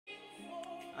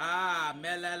Ah,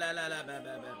 melelelele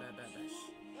bebe.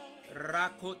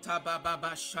 Rakota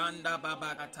baba shanda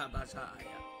baba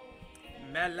katabazaya.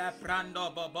 Mele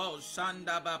prando bobo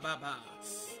shanda baba.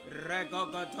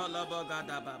 Regogotolo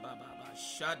bogada baba.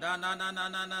 Shadana na.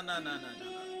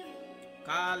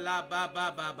 Kala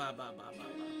baba.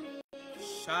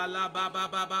 Shala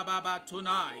baba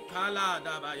tonight. Kala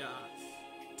dabaya.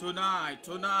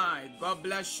 Tonight. God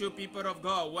bless you, people of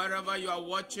God, wherever you are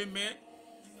watching me.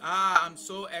 I'm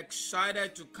so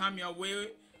excited to come your way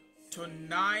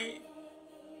tonight.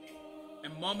 A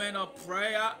moment of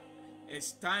prayer.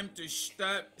 It's time to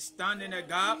stand in the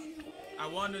gap. I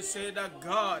want to say that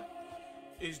God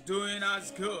is doing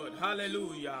us good.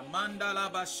 Hallelujah. Mandala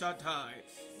bashatai.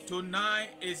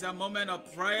 Tonight is a moment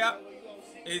of prayer.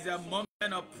 It's a moment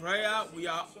of prayer. We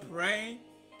are praying.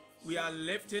 We are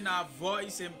lifting our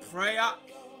voice in prayer.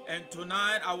 And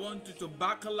tonight I want you to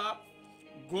buckle up.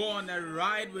 Go on a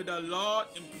ride with the Lord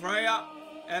in prayer.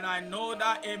 And I know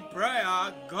that in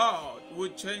prayer, God will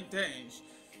change things.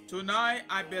 Tonight,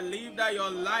 I believe that your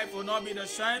life will not be the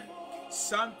same.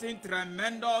 Something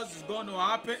tremendous is going to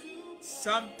happen.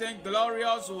 Something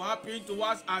glorious will happen to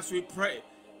us as we pray.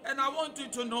 And I want you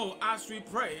to know, as we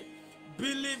pray,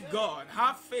 believe God.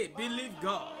 Have faith. Believe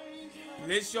God.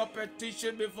 Place your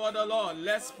petition before the Lord.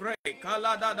 Let's pray.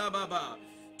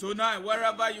 Tonight,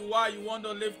 wherever you are, you want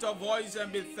to lift your voice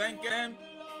and be thanking Him.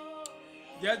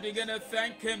 Just begin to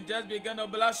thank Him. Just begin to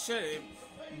bless Him.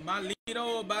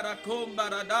 Maliro barakum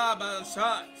barada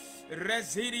balsa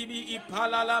reziribi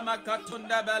ipalala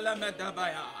makatunda bela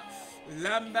medabaya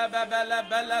lamba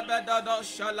bela bedado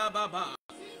shalababa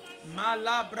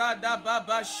malabra da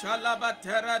baba shalaba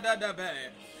terada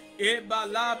dabe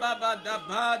ibalaba bada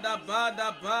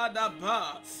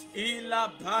ba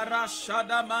ila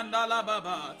parashada mandala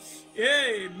baba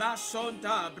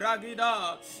masonta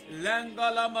bragida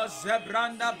lengala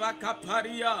mazebranda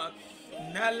bakaparia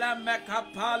Nela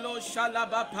mekapalo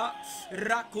shalabapa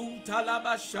rakunta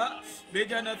labasha.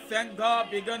 Begin to thank God,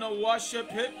 begin to worship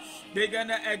Him, begin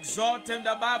to exalt Him.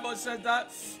 The Bible says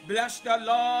that, bless the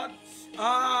Lord,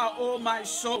 oh my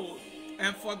soul,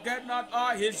 and forget not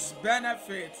all His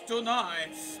benefits.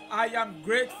 Tonight, I am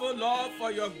grateful, Lord,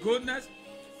 for your goodness.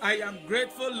 I am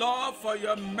grateful, Lord, for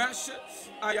your mercy.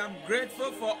 I am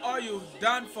grateful for all you've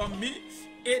done for me.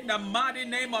 In the mighty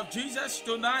name of Jesus,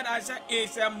 tonight I say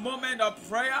it's a moment of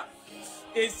prayer.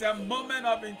 It's a moment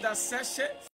of intercession.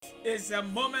 It's a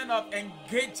moment of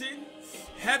engaging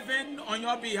heaven on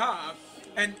your behalf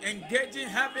and engaging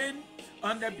heaven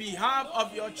on the behalf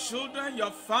of your children,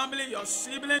 your family, your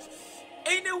siblings,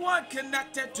 anyone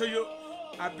connected to you.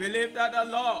 I believe that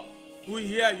the Lord will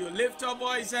hear you. Lift your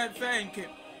voice and thank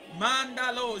Him.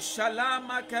 Mandalo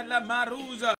shalama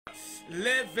kalamaruza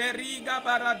le veriga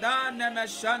baradane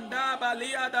meshanda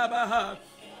baliada baha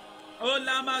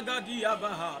olama gadia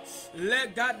baha le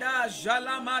gada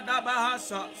jalamada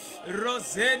bahasa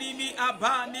roseni mi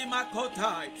abani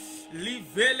makotai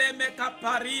livele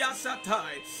mekaparia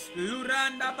satai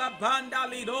luranda babanda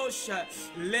lidosha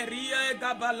leria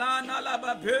gabalana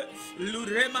lababe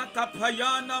lurema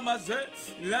kapayana maze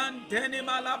lanteni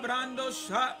malabrando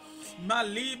sha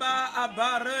Maliba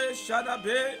abare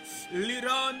shadabe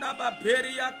lirona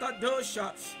baberia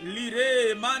kadosha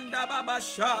lire manda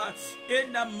babasha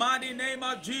in the mighty name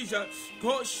of Jesus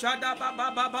ko shada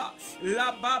baba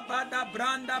la baba da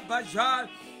branda bajal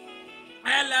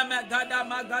Elamagada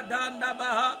magadanda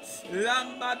baha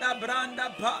lambada branda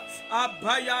pa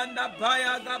abayanda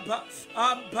bayagapa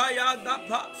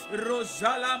abayagapa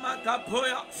rosala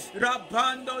makapoya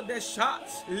rabando desha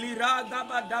liraga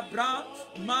badabra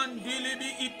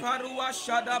mandilibi iparua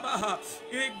shadabaha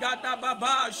igada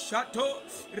baba shato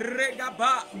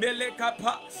regaba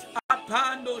melekapa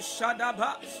apando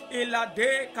shadaba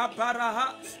ilade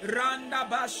kaparaha randa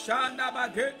bashanda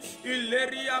bage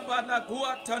ileria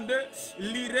banagua tande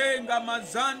lirenga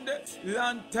mazande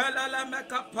lantela la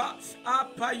mekapa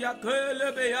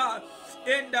apayakele beya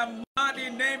in the mighty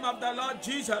name of the Lord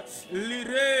Jesus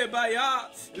lirebaya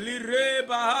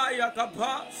lirebaya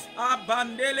kapa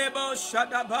abandelebo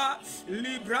shadaba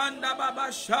libranda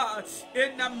babasha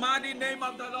in the mighty name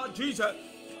of the Lord Jesus.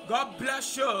 God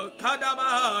bless you.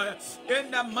 Kadabaha.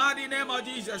 In the mighty name of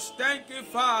Jesus. Thank you,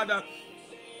 Father.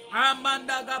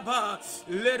 Amanda Gaba,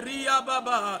 Leria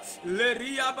Baba,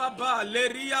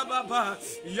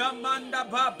 Yamanda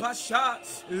Baba Sha,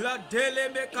 La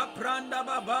Dele Meka Pranda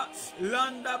Baba,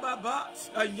 Landa Baba,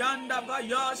 Ayanda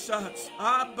Bayasha,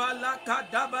 Abalaka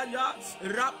Dabaya,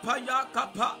 Rapaya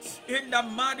Kapa, in the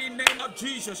mighty name of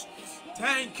Jesus.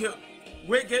 Thank you.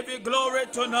 We give you glory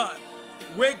tonight.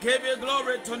 We give you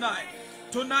glory tonight.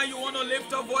 Tonight you want to lift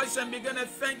your voice and begin to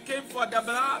thank him for the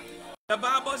blood. The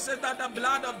Bible says that the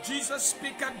blood of Jesus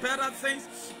speaketh better things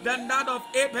than that of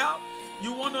Abel.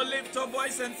 You want to lift your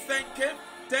voice and thank him.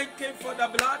 Thank him for the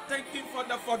blood. Thank him for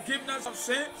the forgiveness of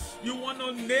sin. You want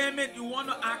to name it. You want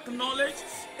to acknowledge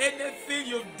anything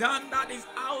you've done that is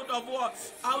out of what?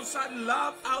 Outside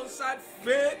love, outside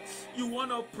faith. You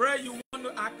want to pray. You want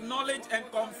to acknowledge and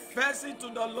confess it to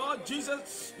the Lord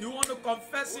Jesus. You want to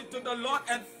confess it to the Lord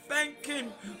and thank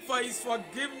him for his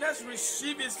forgiveness.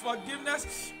 Receive his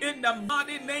forgiveness in the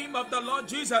mighty name of the Lord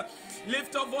Jesus.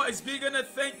 Lift your voice, begin to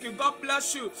thank you. God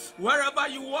bless you wherever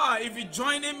you are. If you're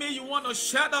joining me, you want to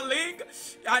share the link.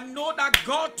 I know that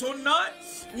God tonight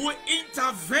will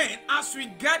intervene as we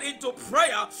get into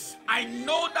prayer. I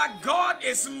know that God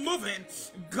is moving.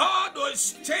 God will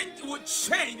change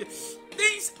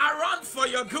things around for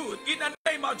your good in the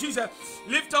name of Jesus.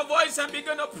 Lift your voice and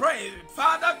begin to pray.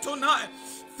 Father, tonight,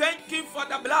 thank you for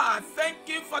the blood. Thank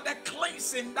you for the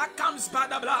cleansing that comes by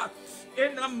the blood.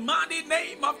 In the mighty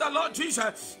name of the Lord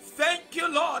Jesus. Thank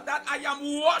you, Lord, that I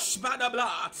am washed by the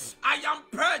blood. I am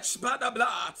purged by the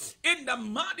blood. In the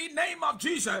mighty name of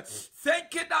Jesus.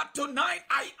 Thank you that tonight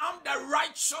I am the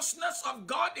righteousness of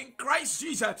God in Christ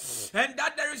Jesus. And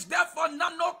that there is therefore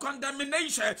no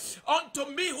condemnation unto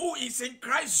me who is in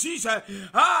Christ Jesus.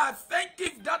 Thank you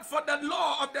that for the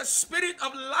law of the Spirit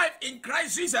of life in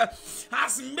Christ Jesus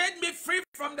has made me free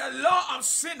from the law of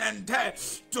sin and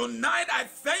death. Tonight I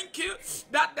thank you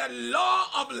that the law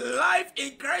of life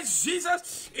in Christ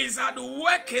Jesus is at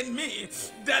work in me.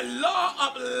 The law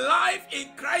of life in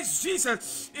Christ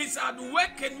Jesus is at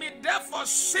work in me. Therefore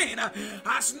sin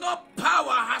has no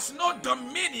power, has no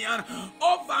dominion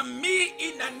over me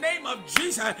in the name of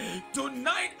Jesus.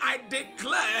 Tonight I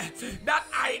declare that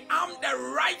I am the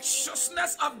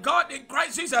righteousness of God in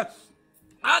Christ Jesus.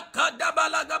 The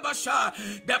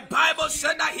Bible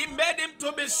said that he made him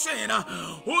to be sin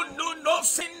who knew no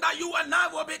sin, that you and I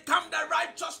will become the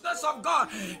righteousness of God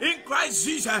in Christ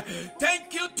Jesus.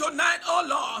 Thank you tonight, oh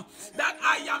Lord, that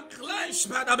I am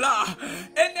cleansed by the blood.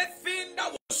 Anything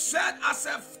that was said as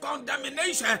a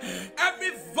condemnation,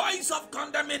 every voice of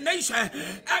condemnation,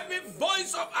 every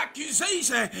voice of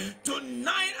accusation,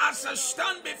 tonight as I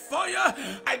stand before you,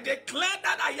 I declare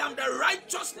that I am the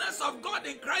righteousness of God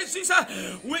in Christ Jesus,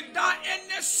 without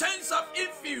any sense of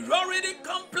inferiority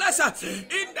complex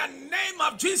in the name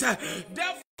of Jesus.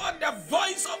 Therefore, the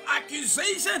voice of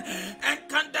accusation and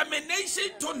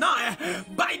condemnation tonight,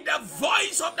 by the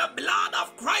voice of the blood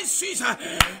of Christ Jesus,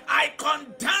 I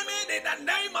condemn it in the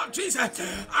name of Jesus.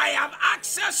 I have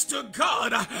access to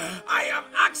God. I have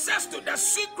access to the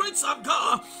secrets of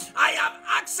God. I have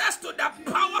access to the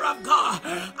power of God.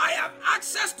 I have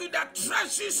access to the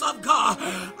treasures of God.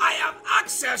 I have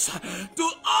access to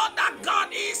all that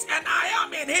God is and I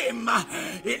am in him.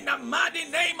 In the mighty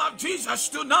name of Jesus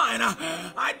tonight,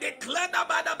 I declare that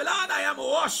by the blood I am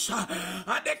washed.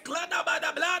 I declare that by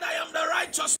the blood I am the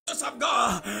righteousness of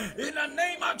God. In the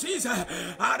name of Jesus.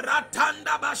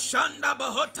 Aratanda bashanda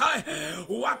bahotai.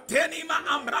 Watenima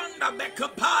amranda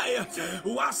bekapai.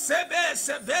 Wasebe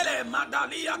sevele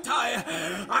madaliatai.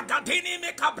 Agadini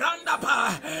mekabranda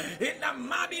pa. In the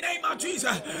mighty name of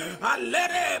Jesus.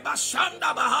 Alere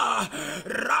bashanda baha.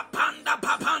 Rapanda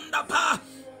papanda pa.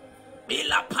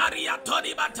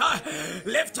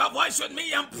 Lift your voice with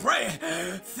me and pray.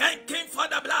 Thank him for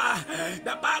the blood.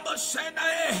 The Bible said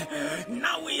that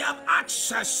now we have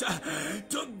access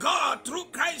to God through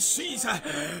Christ Jesus.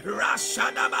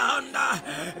 Rashada bahanda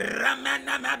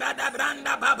ramana mabada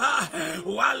branda baba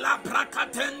wala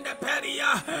prakatende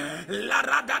peria la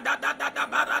rada da da da da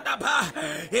barada ba.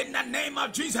 In the name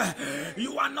of Jesus,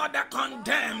 you are not the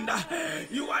condemned.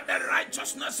 You are the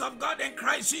righteousness of God in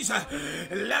Christ Jesus.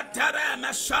 Let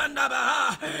Mashanda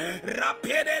Baha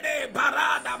Rapide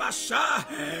Barada Basha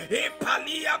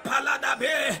Ipalia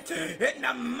Paladabe. In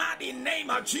the mighty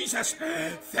name of Jesus.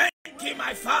 Thank you,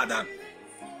 my Father.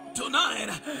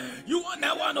 Tonight, you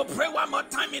want to pray one more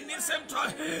time in this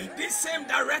same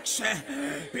direction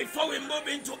before we move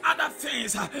into other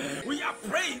things. We are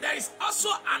praying. There is also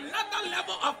another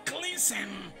level of cleansing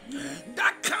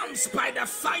that comes by the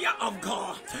fire of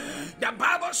God. The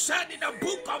Bible said in the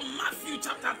book of Matthew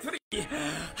chapter 3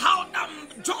 how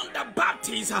John the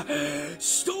Baptist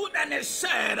stood stood and he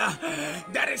said,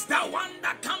 there is the one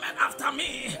that cometh after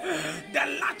me,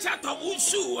 the latchet of whose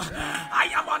shoe I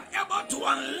am unable to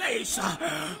unlace,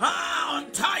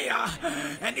 untie.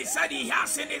 And he said he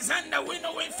has in his hand the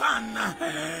winnowing fan.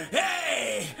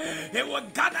 Hey, he will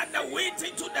gather the wheat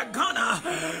into the gunner,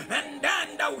 and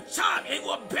then the chaff it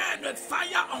will burn with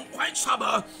fire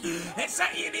unquenchable. He said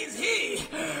it is he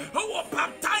who will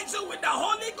baptize you with the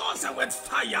Holy Ghost and with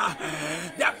fire.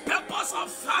 The purpose of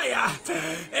fire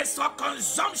is for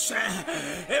consumption.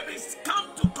 It is come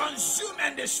to consume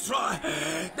and destroy.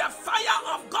 The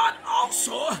fire of God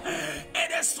also,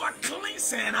 it is for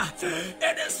cleansing.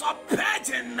 It is for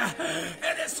purging.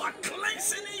 It is for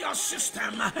cleansing your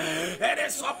system. It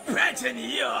is for purging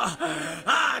you.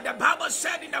 The Bible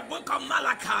said in the book of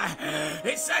Malachi,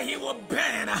 it said he will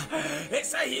burn. It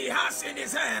said he has in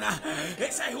his hand.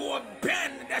 It said he will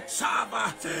burn the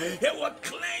chaff. He will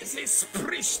cleanse his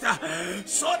priest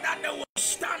so that they will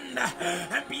stand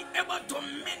and be able to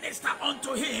minister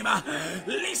unto him.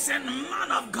 Listen,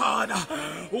 man of God,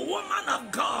 woman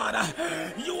of God,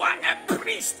 you are a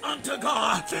priest unto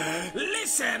God.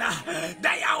 Listen,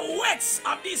 there are weights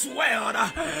of this world.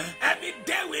 Every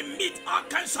day we meet all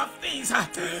kinds of things.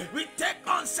 We take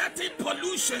on certain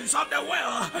pollutions of the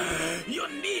world. You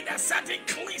need a certain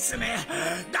cleansing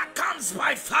that comes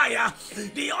by fire.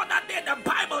 The other day the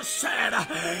Bible said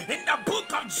in the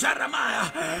book of Jeremiah,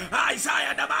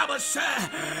 Isaiah, the Bible said,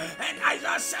 and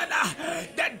Isaiah said,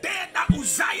 the day that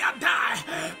Uzziah died,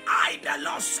 the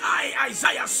Lord,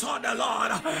 Isaiah saw the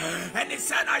Lord, and he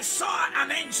said, I saw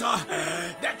an angel,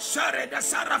 the chariot, the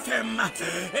seraphim.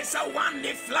 It's a one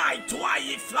they fly, twice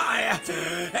he fly.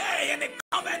 Hey, and it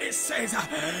covered, it says,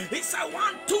 it's a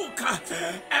one took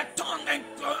a tongue and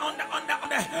on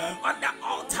the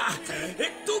altar.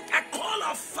 It took a coal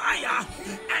of fire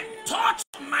and touched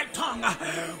my tongue.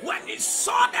 When he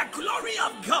saw the glory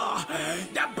of God,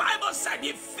 the Bible said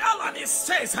he fell on his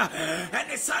face and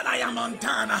he said, I am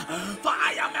undone, for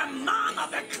I am a man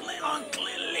of a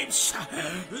unclean lips.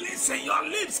 Listen, your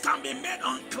lips can be made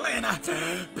unclean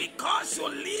because you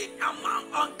live among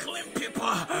unclean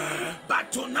people.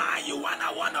 But tonight you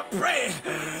wanna pray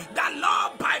that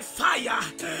Lord, by fire,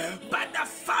 by the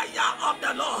fire of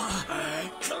the Lord,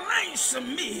 cleanse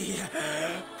me,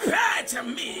 purge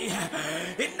me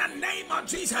in the name of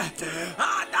Jesus.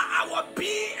 That I will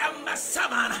be a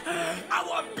servant, I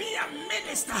will be a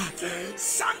minister,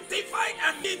 sanctified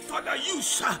and meet for the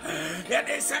use. It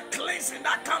is a cleansing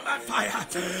that comes by fire.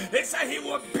 He said he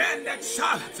will burn the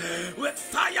chaff with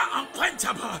fire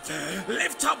unquenchable.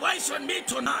 Lift your voice with me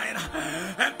tonight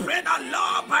and pray the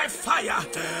Lord by fire,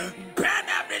 burn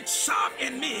every chaff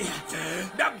in me.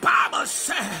 The Bible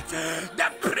said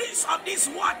the prince of this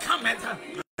world cometh,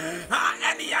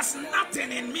 and he has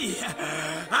nothing in me.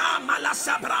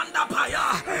 Malasabranda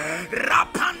Paya,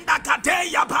 Rapanda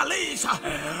Kateya Palisha,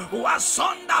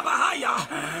 Wasonda Bahaya,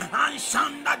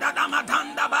 Anshanda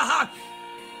Dadamadanda Baha.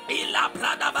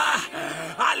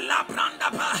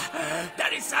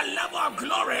 There is a level of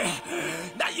glory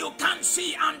that you can't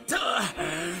see until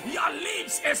your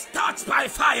lips is touched by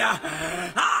fire.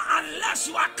 Unless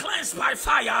you are cleansed by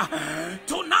fire.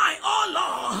 Tonight,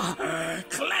 oh Lord,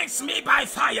 cleanse me by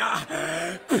fire,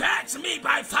 purge me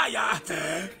by fire,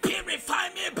 purify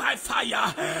me by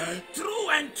fire, through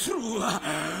and through.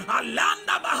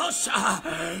 Alanda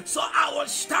Bahosha, so I will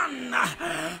stand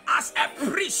as a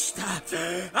priest.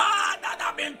 That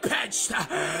have been purged,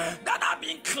 that have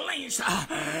been cleansed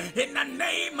in the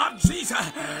name of Jesus.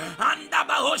 Anda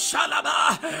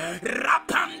Bahoshalaba,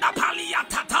 Rapanda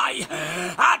Paliatatai,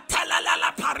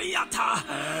 Atelala Pariata,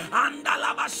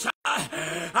 Andalabasha,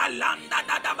 Alanda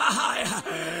Dadabahaya,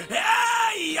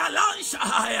 Hey,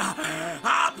 Alonshaya,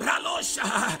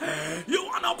 Abralosha. You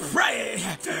want to pray?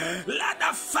 Let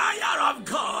the fire of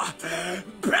God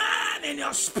burn in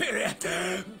your spirit,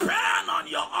 burn on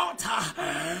your altar,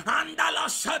 and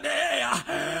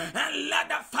let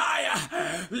the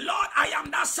fire, Lord, I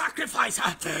am that sacrifice.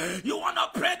 You want to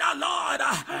pray the Lord,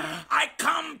 I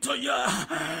come to you,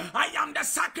 I am the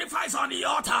sacrifice on the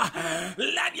altar.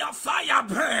 Let your fire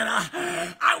burn.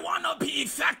 I want to be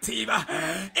effective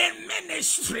in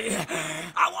ministry.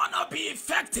 I want to be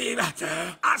effective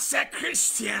as a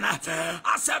Christian,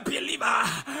 as a believer,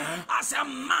 as a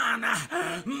man,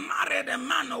 married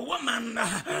man, a woman,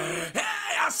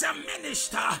 hey, as a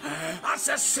minister, as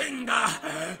a singer.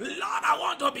 Lord, I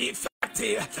want to be effective.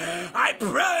 I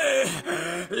pray,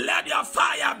 let your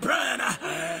fire burn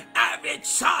every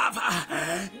chaff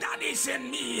that is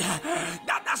in me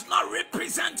that does not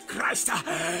represent Christ,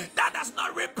 that does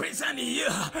not represent you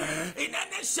in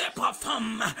any shape or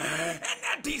form,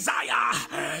 any desire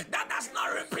that does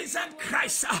not represent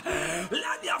Christ.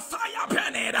 Let your fire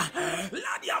burn it.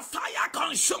 Let your fire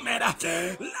consume it.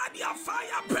 Let your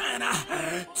fire burn.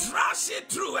 Trash it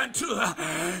through and through. I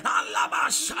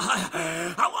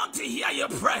want to hear you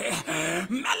pray.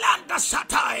 Melanda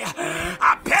Shatai.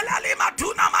 Apelali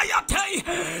Matuna Mayate.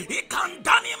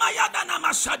 Ikandani Mayadana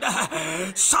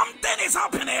Mashada. Something is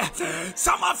happening.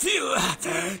 Some of you,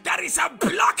 there is a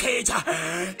blockage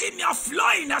in your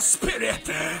flow in the spirit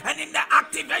and in the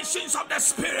activations of the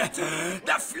spirit.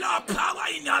 The flow power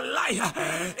in your life,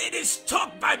 it is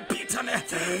choked by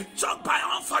bitterness, choked by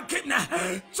unforgiveness,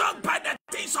 choked by the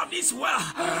things of this world.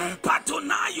 But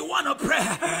tonight you want to pray.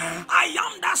 I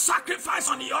am the sacrifice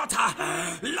on the altar.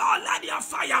 Lord, let your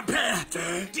fire burn.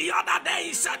 The other day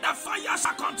he said the fire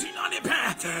shall continually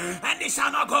burn and it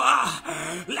shall not go out.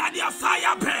 Let your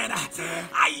fire burn.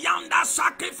 I am the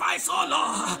sacrifice, oh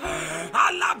Lord.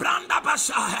 Allah branda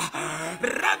basha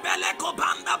rebele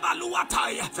kobanda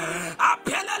baluatai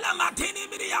apelele matini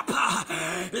miriapa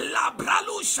la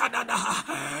bralu shadada.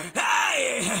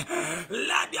 Hey,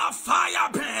 let your fire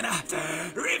burn.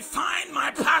 Refine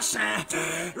my passion,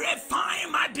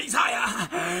 refine my desire.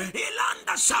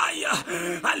 Ilanda shaya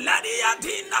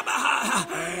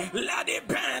let it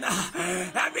burn.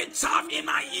 Every chaff in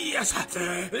my ears,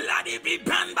 let it be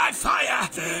burned by fire.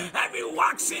 Every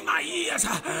wax in my ears,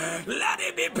 let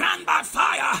it be burned by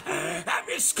fire.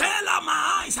 Every scale of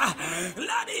my eyes,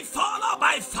 let it fall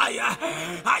by fire.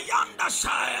 I am the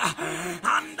Shire,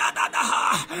 and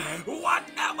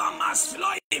whatever must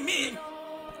flow in me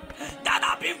that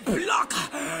have been blocked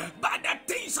by the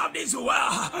things of this world,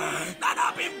 that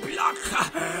have been blocked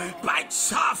by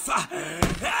chaff.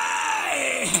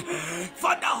 Hey,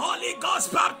 for the Holy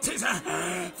Ghost baptism,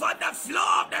 for the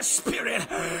flow of the Spirit.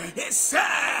 He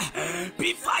said,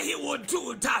 before he would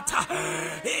do that,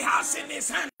 he has in his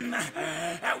hand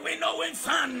a winnowing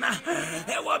fan.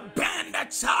 He will burn the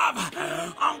chaff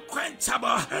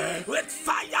unquenchable with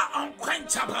fire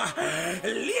unquenchable.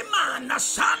 Lima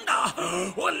Nashanda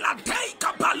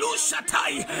Ulateka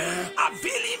Balushatai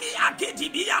Avilimi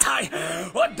Agedibiatai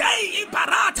Odei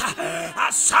Ibarata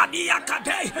Asadi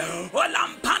Akadei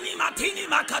Olampani Matini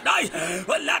Makadai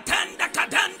Olatenda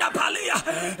Kadenda Palia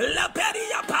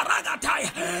Laperia Paragatai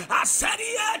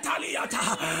Aseria Taliata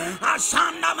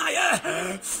Ashanda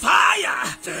Maya. Fire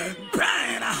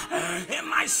burn in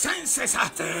my senses,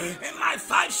 in my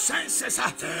five senses.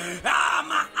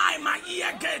 My eye, my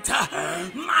ear gate,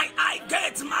 my eye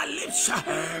gate, my lips,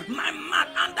 my mouth,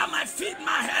 under my feet,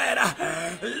 my head,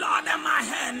 Lord, and my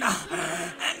hand,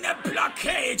 and the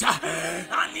blockage,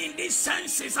 and in these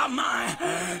senses of mine.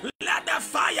 Let the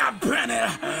fire burn it.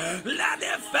 Let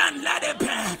it burn, let it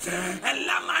burn. And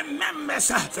let my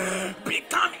members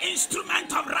become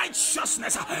instruments of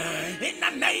righteousness. In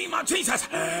the name of Jesus,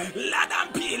 let them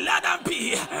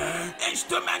be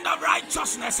instrument of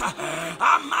righteousness.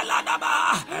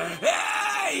 Amaladaba,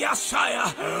 hey, Yashaya,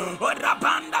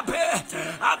 Rabanda be,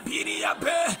 Abiria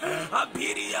be,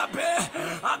 Abiria be,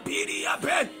 Abiria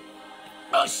be.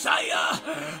 Osaya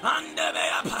and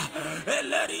Beaba,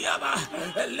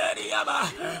 Eleriaba,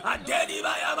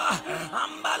 Adedibayaba,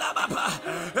 Ambalababa,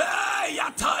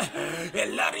 Yata,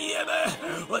 Eleriaba,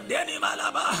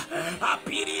 Odenimalaba,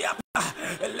 Apiriaba,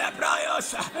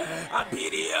 Lebrayos,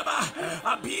 Apiriaba,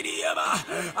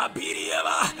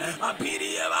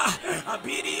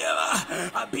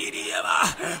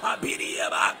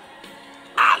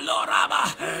 Aloraba,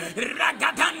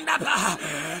 Ragadandaba.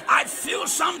 I feel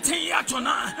something here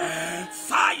tonight.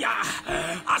 Fire.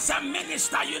 As a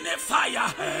minister, you need fire.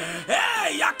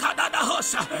 Hey, Yakadada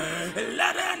Hosa.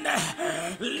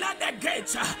 Let the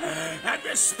gates,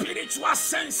 every spiritual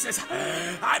senses,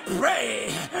 I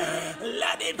pray,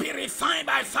 let it be refined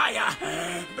by fire.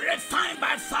 Refined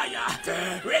by fire.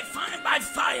 Refined by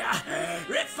fire.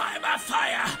 Refined by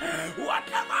fire.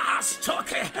 Whatever has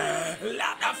spoken,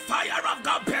 let the fire of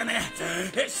God burn it.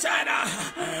 He said,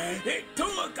 he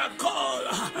took a coal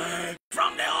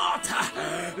from the altar.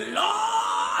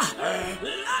 Lord,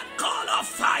 let call of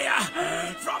fire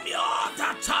from the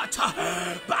altar, church,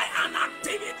 by an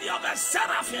activity of a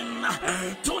seraphim.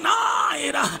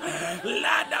 Tonight,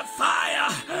 let the fire,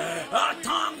 a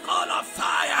tongue call of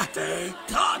fire,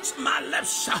 touch my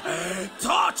lips,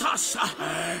 touch us.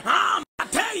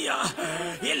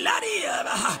 Ilaria,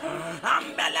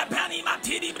 Ambella Penny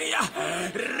Matidibria,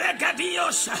 Regadi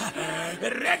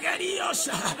regadios,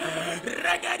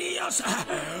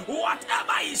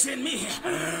 whatever is in me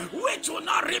which will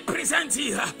not represent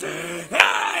you,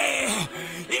 hey,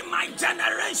 in my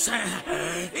generation,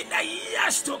 in the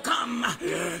years to come,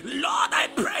 Lord, I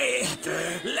pray,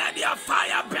 let your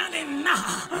fire burn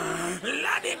now,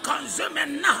 let it consume it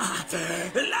now,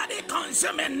 let it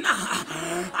consume it now.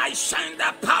 I shine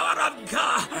the power of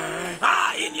God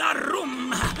in your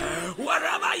room,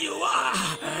 wherever you are.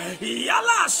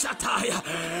 Yala Shataya,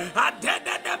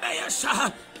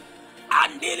 Adedebeyasha,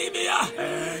 Andilibia,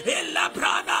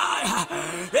 Elabrada,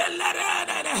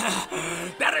 Elerede.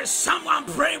 There is someone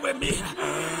praying with me.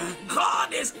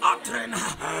 God is uttering,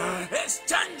 is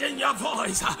changing your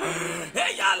voice.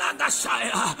 Eyala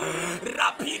Gashaya,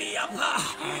 Rapidiapa,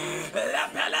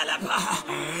 Lepelelepa.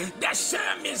 The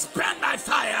shame is burned by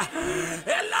fire.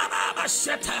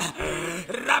 Elarabasheta,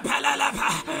 Rapelelepa.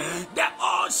 The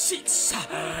old sheets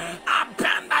are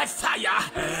burned by fire.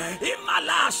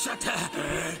 Imalasheta,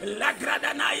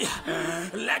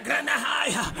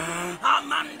 Legranahai,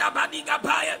 Amanda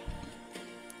Badigabaya.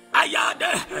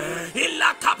 Ayade,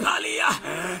 Ila Kapalia,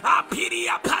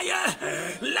 Apiria Paya.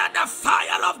 Let the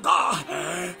fire of God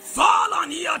fall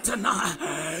on you tonight.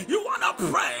 You want to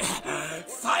pray?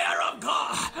 Fire of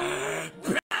God,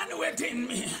 burn within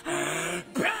me,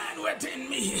 burn within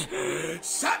me.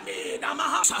 Send me the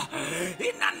Mahasha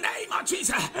in the name of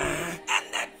Jesus.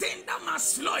 Anything that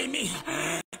must slow me,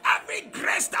 every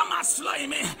grace that must slow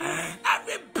me,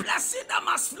 every blessing that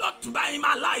must flow by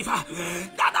my life,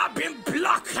 that have been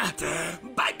blocked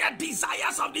by the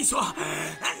desires of this world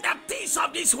and the things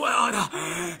of this world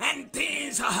and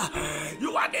things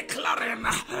you are declaring,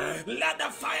 let the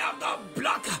fire of God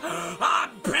block,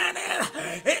 burn it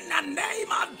in the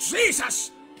name of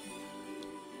Jesus.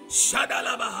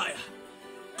 Shadalabahaya,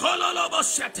 Kololobo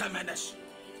Shetemenes.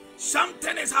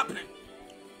 Something is happening.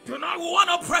 Do not want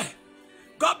to pray.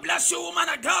 God bless you, woman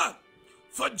of God,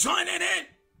 for joining in.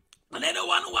 And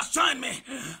anyone who has joined me,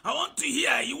 I want to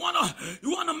hear. You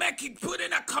wanna make it, put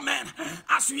in a comment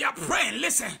as we are praying.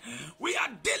 Listen, we are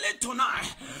dealing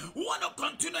tonight. We want to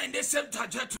continue in the same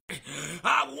trajectory.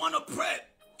 I want to pray.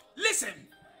 Listen,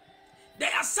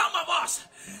 there are some of us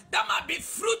that might be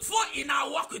fruitful in our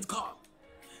walk with God.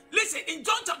 Listen, in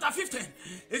John chapter 15,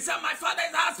 it said, my father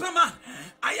is the husbandman.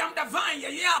 I am the vine,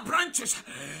 ye are branches.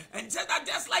 And said that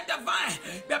just like the vine,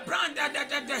 the branch,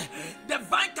 the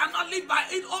vine cannot live by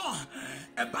it all.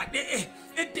 But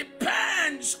it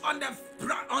depends on the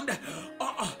branch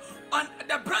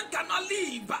cannot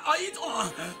live by it all,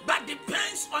 but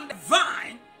depends on the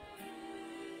vine.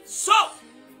 So,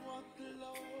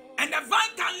 and the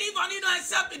vine can live on it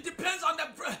itself. It depends on the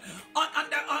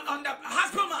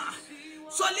husbandman.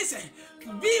 So listen,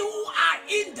 we who are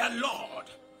in the Lord,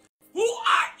 we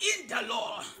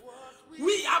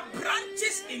are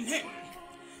branches in Him.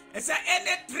 It said,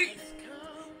 any tree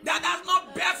that does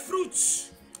not bear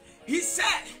fruits, He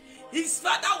said, His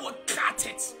Father will cut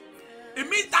it. It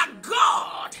means that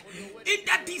God, in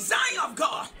the design of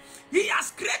God, He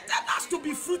has created us to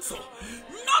be fruitful,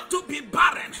 not to be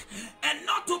barren, and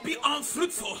not to be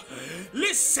unfruitful.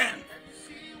 Listen,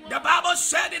 the Bible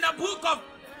said in the book of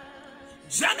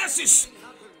Genesis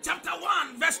chapter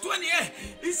 1 verse 28,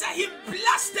 He said He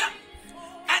blessed them,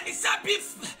 and He said be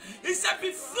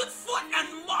fruitful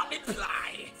and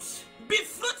multiply. Be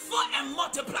fruitful and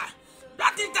multiply.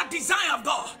 That is the design of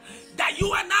God, that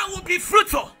you and I will be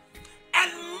fruitful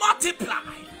and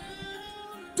multiply.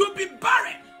 To be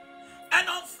barren and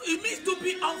it means to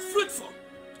be unfruitful,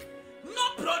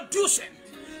 not producing,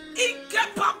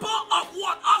 incapable of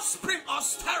what? Offspring or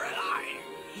sterile,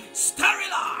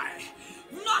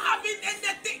 not having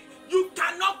anything. You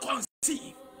cannot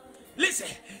conceive. Listen,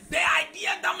 the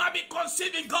idea that might be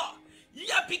conceived in God,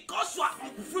 yeah, because you are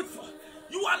unfruitful,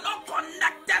 you are not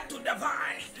connected to the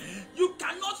vine. You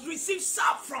cannot receive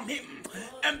sap from Him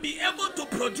and be able to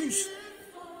produce.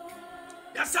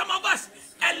 There are some of us,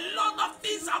 a lot of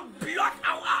things have blocked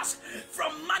our eyes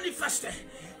from manifesting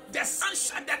the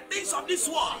sunshine, the things of this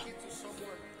world,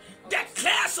 the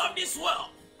cares of this world.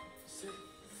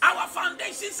 Our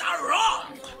foundations are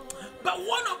wrong, but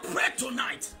want to pray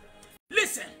tonight.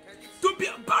 Listen, to be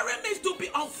barren means to be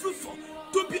unfruitful,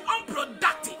 to be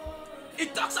unproductive.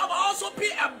 It talks about also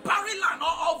being a barren land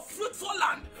or unfruitful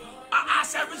land,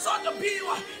 as a result of being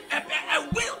a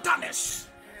wilderness.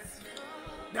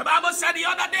 The Bible said the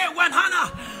other day when Hannah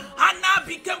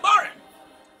became barren,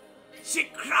 she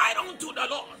cried unto the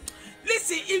Lord.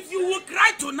 Listen, if you will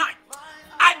cry tonight,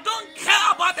 I don't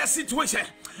care about the situation.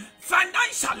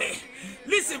 Financially,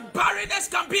 listen, barrenness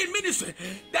can be in ministry.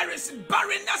 There is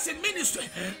barrenness in ministry.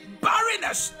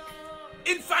 Barrenness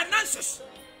in finances.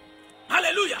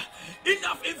 Hallelujah.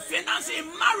 Enough in finance, in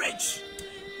marriage,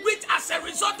 which as a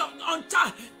result of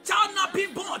child not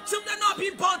being born, children not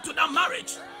being born to the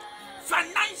marriage,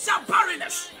 financial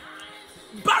barrenness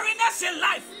in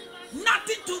life,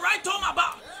 nothing to write home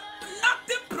about,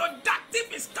 nothing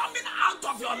productive is coming out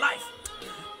of your life.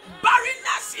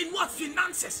 Barrenness in what?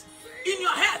 Finances, in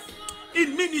your health,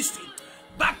 in ministry.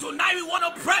 But tonight we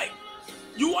want to pray.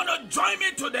 You want to join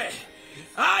me today?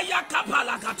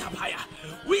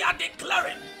 We are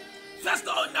declaring. First of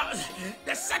all,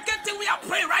 the second thing we are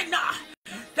praying right now,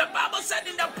 the Bible said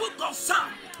in the book of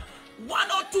Psalm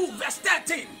 102 verse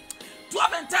 13,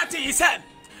 12 and 13, he said,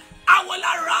 I will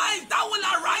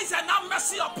arise and have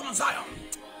mercy upon Zion.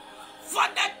 For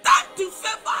the time to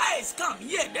favor her is come.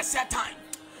 Yeah, the set time.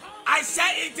 I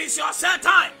say it is your set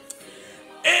time.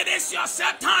 It is your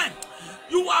set time.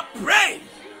 You are praying.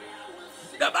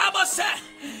 The Bible said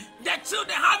the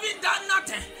children haven't done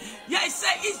nothing. Yeah, it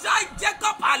said Israel,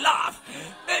 Jacob I love,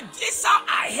 Esau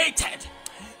I hated.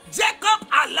 Jacob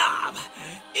I love,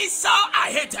 Esau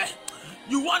I hated.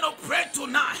 You want to pray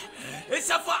tonight? It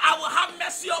said, for I will have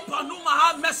mercy upon whom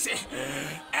I have mercy,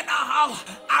 and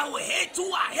I will hate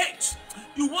who I hate.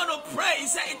 You want to pray? He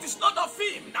said, it is not of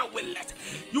him that will let.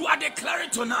 You are declaring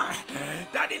tonight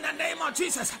that in the name of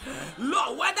Jesus,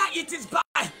 Lord, whether it is by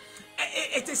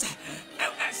it is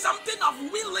something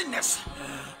of willingness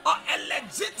or a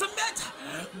legitimate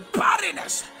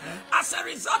barrenness as a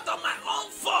result of my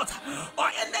own fault or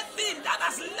anything that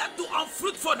has led to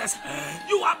unfruitfulness,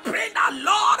 you are praying that,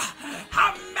 Lord,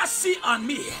 have mercy on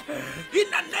me in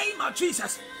the name of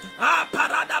Jesus.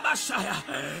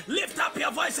 Lift up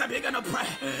your voice and begin to pray.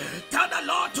 Tell the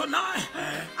Lord tonight,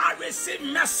 I receive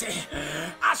mercy.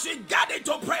 As we gather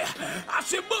to pray,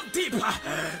 as we move deeper,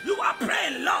 you are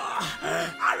praying, Lord,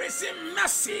 I receive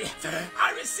mercy.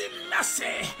 I receive mercy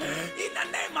in the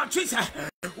name of Jesus.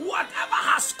 Whatever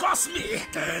has caused me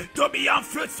to be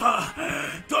unfruitful,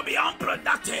 to be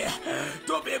unproductive,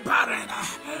 to be barren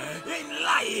in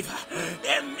life,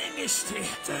 in ministry,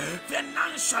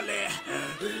 financially,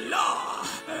 Lord,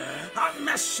 have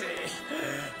mercy.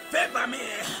 Favor me,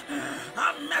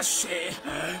 have mercy.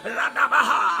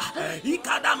 Radabaha,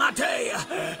 Ikadamate,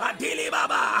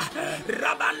 Adilibaba,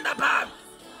 Rabandaba.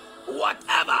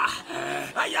 Whatever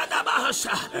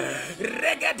Ayadabahasha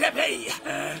Regedebe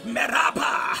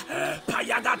Meraba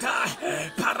Payagata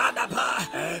Paradaba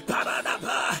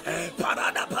Paradaba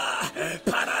Paradaba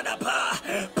Paradaba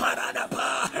Paradaba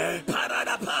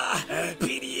Paradaba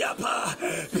Piriapa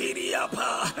Piriapa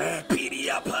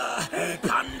Piriapa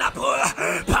Pandapur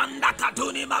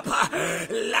Pandakatuni Mapa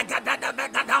Lagadada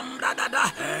Begadam Radada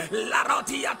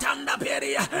Larotia Tanda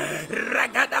Peria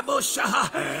Regadabusha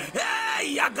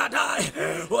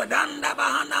Yagadai, Odanda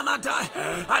Bahana Mata,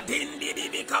 Adindi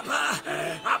Bikapa,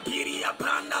 Apiria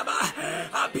Pandaba,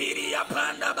 Apiria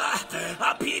Pandaba,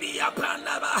 Apiria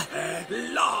Pandaba.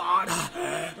 Lord,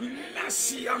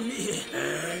 mercy on me.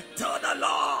 To the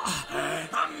Lord,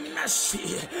 have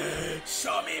mercy.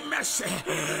 Show me mercy.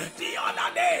 The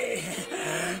other day,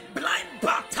 blind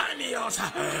Bartimaeus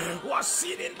was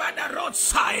sitting by the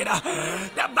roadside.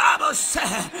 The Bible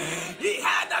said he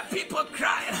had the people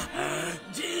crying,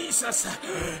 Jesus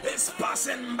is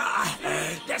passing by.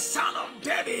 The Son of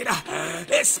David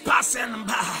is passing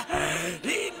by.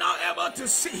 He not able to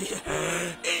see,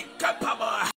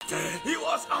 incapable. He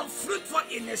was unfruitful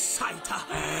in his sight.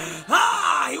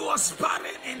 He was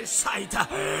barren in his sight,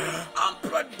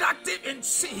 unproductive in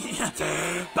seeing.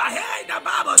 But here the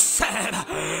Bible said,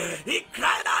 he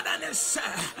cried out and he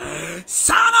said,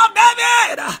 Son of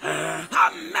David,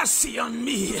 have mercy on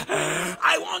me.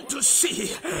 I want to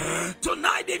see.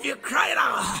 Tonight if you cried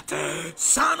out,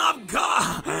 Son of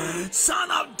God,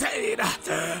 Son of David,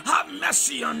 have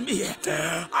mercy on me.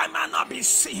 I might not be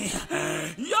seen.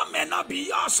 You may not be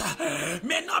yours.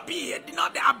 May not be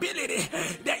not the ability,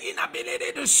 the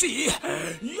inability to see.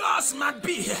 Yours might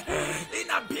be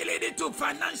inability to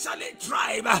financially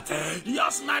thrive.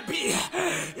 Yours might be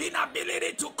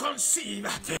inability to conceive.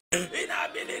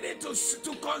 Inability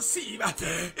to conceive,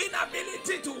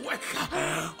 inability to work,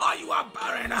 or you are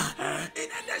barren in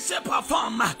any shape or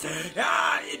form,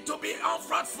 to be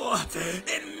unfruitful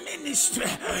in ministry.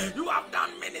 You have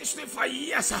done ministry for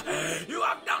years, you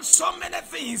have done so many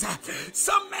things,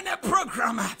 so many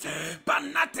programs, but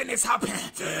nothing is happening.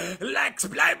 Like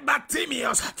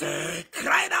Bartimaeus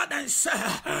cried out and said,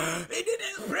 he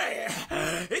didn't pray,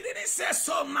 he didn't say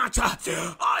so much.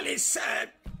 All he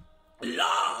said,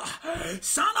 Lord,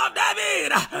 Son of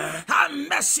David, have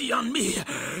mercy on me.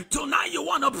 Tonight you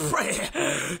want to pray.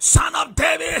 Son of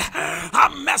David,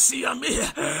 have mercy on me.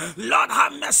 Lord,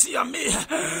 have mercy on me.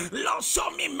 Lord, show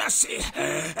me mercy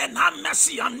and have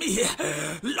mercy on me.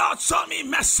 Lord, show me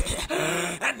mercy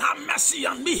and have mercy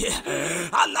on me.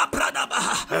 Allah, brother,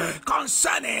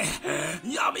 concerning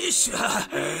your issue,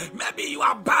 maybe you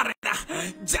are barren.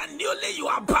 Genuinely, you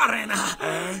are barren.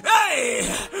 Hey,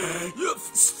 you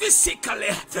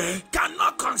physically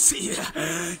cannot conceive.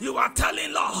 You are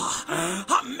telling Lord,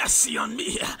 have mercy on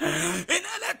me. In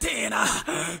anything,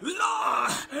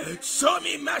 Lord, show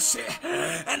me mercy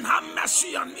and have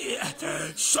mercy on me.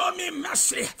 Show me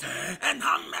mercy and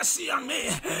have mercy on me.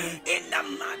 In the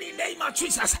mighty name of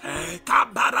Jesus.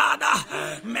 Kabarada,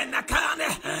 Menakane,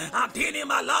 Adini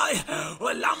Malai,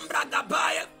 Olambra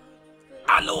Gabaya.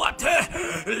 Aluate,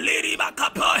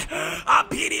 Liribakapoy,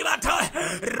 Apiribata,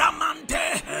 Ramante,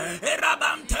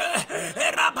 Erabante,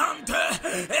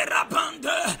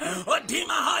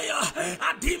 Odimahaya,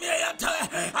 Adimeata,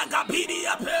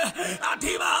 Agapidiape,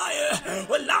 Adimahaya,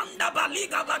 Olanda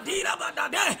Baliga Badira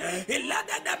Badade,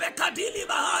 Ilada de Becadili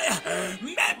Bahaya.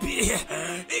 Maybe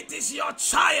it is your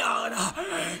child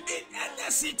in any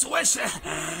situation.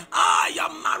 Your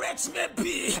marriage may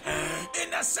be in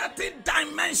a certain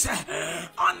dimension.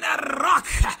 On a rock,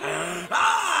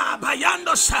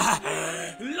 Bayandos,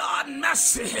 Lord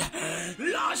mercy,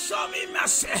 Lord show me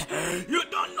mercy. You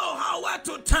don't know where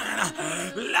to turn,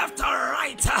 left or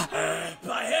right,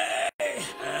 but hey,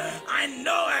 I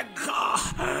know a God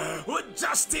who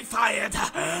justify it.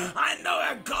 I know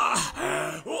a God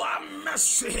who have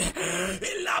mercy.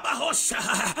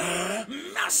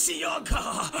 Mercy, oh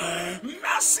God,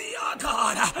 mercy, oh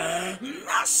God,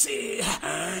 mercy,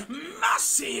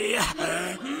 mercy.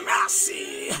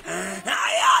 Mercy,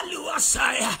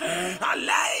 Ayaluasaya,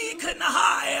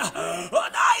 Alaikanahaya,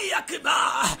 Odayakiba,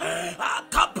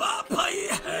 Akapapai,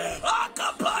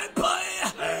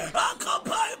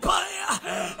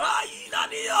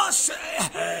 Ainaniose,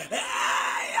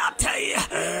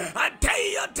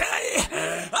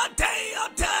 a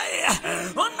day,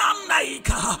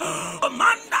 Onamaika,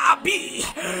 Omanda B,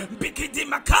 Bikiti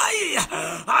Makai,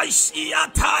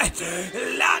 Aishiatai,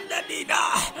 Landa Dida,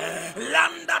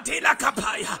 Landa Tila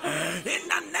Kapaya, in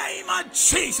the name of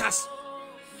Jesus.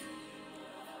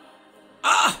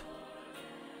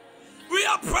 We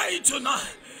are praying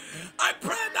tonight. I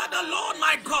pray that the Lord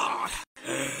my God,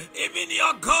 even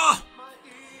your God,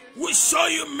 will show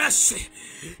you mercy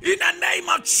in the name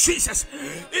of Jesus,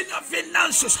 in your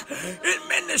finances, in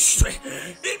ministry,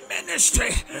 in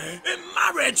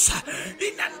marriage,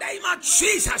 in the name of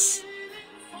Jesus.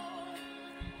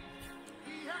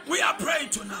 We are praying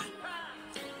tonight.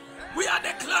 We are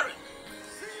declaring.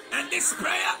 And this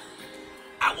prayer,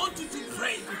 I want you to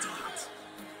pray with your heart.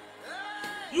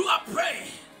 You are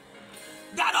praying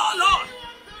that, oh Lord,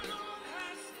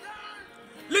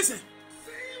 listen.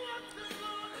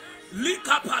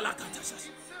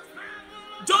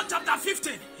 John chapter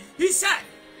 15, he said,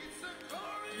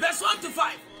 verse 1 to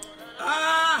 5.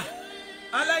 I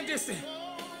like this thing.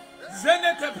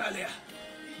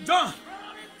 John.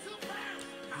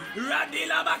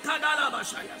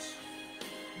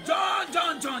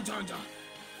 John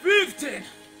 15.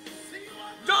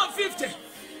 John 15,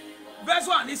 verse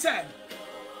 1, he said,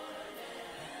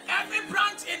 every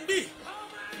branch in thee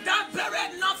that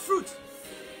beareth not fruit,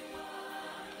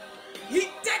 he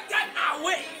taketh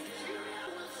away.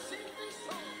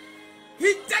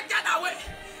 He taketh away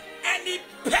and he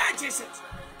purges it.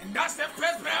 And that's the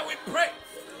first prayer we pray,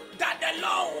 that the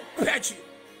Lord will purge you.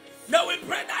 Now we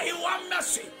pray that he will have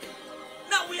mercy.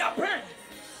 Now we are praying.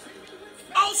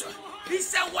 Also, he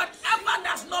said, whatever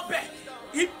does not bear,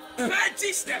 he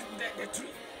purges the tree.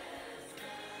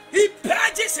 He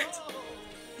purges it.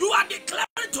 You are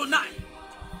declaring tonight,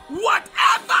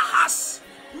 whatever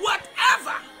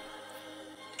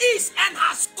is and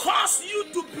has caused you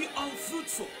to be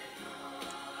unfruitful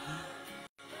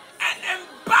and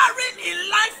barren in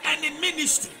life and in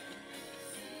ministry,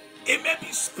 it may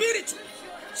be spiritually,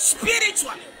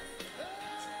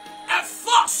 a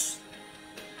force,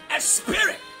 a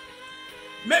spirit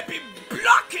may be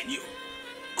blocking you,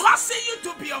 causing you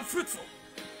to be unfruitful.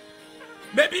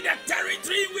 Maybe the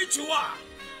territory in which you are,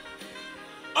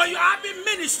 or you are having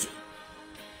ministry,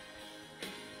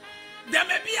 there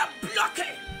may be a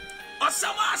blockade, or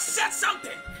someone has said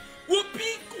something will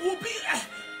be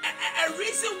a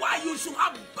reason why you should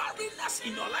have barrenness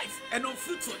in your life and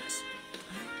unfruitfulness.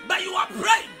 But you are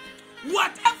praying,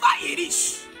 whatever it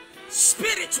is,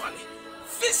 spiritually,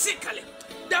 physically,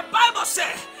 the Bible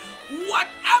says,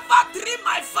 whatever tree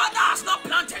my father has not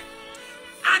planted,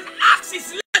 An axe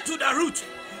is laid to the root,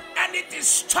 and it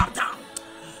is chopped down.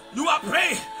 You are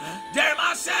praying.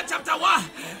 Jeremiah said, chapter 1,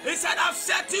 he said,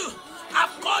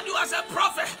 I've called you as a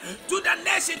prophet to the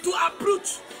nation to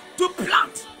uproot, to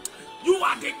plant. You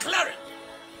are declaring,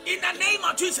 in the name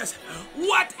of Jesus,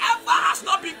 whatever has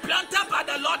not been planted by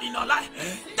the Lord in your life,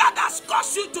 that has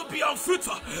caused you to be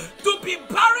unfruitful, to be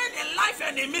barren in life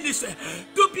and in ministry,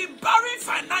 to be barren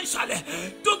financially,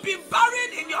 to be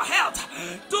barren in your health,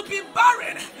 to be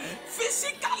barren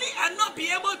physically and not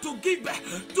be able to give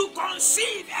birth, to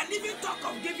conceive and even talk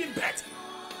of giving birth.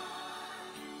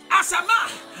 As a man,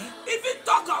 even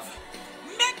talk of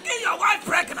making your wife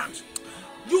pregnant,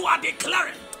 you are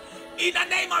declaring, in the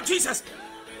name of Jesus,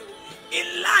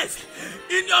 in life,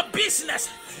 in your business,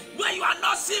 where you are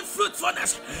not seeing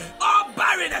fruitfulness or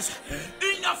barrenness,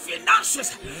 in your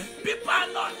finances, people are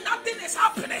not, nothing is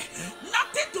happening,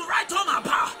 nothing to write home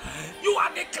about. You are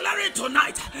declaring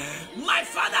tonight, my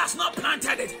father has not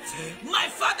planted it. My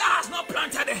father has not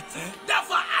planted it.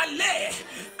 Therefore, I lay,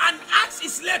 an axe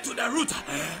is laid to the root.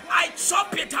 I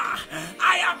chop it,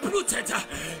 I uproot it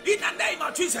in the name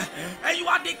of Jesus. And you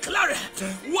are declaring,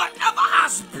 whatever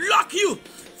has blocked you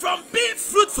from being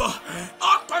fruitful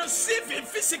or conceiving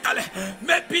physically,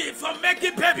 maybe from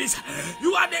making babies,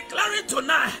 you are declaring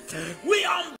tonight, we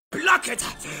unblock it.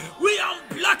 We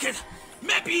unblock it.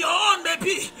 Maybe your own,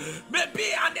 maybe,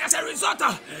 and as a result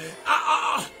of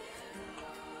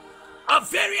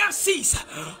various seeds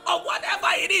or whatever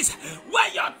it is,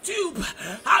 where your tube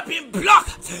have been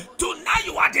blocked, tonight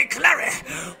you are declaring,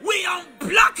 we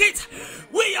unblock it.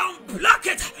 We unblock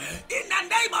it in the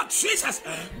name of Jesus.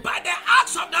 By the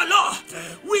axe of the Lord,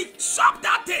 we chop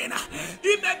that thing.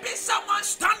 It may be someone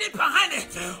standing behind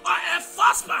it or a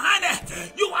force behind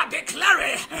it. You are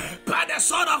declaring, by the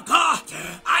sword of God,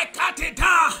 I cut it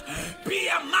down. Be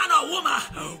a man or woman,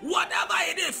 whatever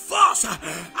it is, force,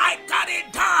 I cut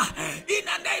it down. In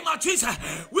the name of Jesus,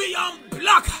 we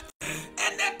unblock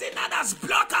anything that has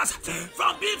blocked us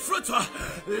from being fruitful.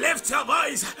 Lift your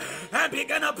voice and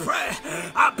begin to pray.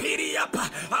 I pity up,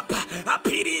 I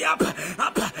pity up,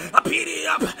 I pity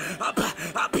up,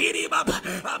 I pity up,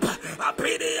 I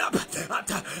pity up,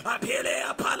 I pity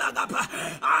up,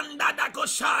 under the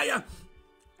Goshaya.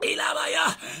 Ilabaya,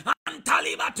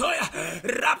 Antalibatoya,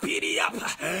 Rapidiap,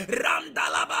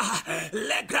 Randalaba,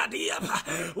 Legradiap,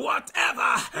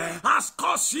 whatever has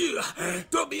caused you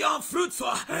to be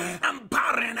unfruitful and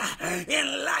barren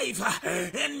in life,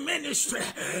 in ministry,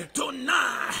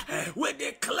 tonight we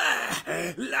declare,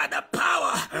 let the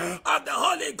power of the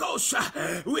Holy Ghost,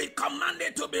 we command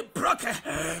it to be broken.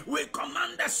 We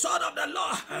command the sword of the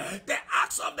Lord, the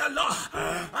axe of the Lord,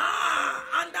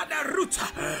 under the root,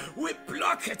 we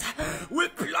block it. We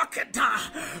block it down.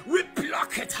 We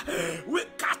block it. We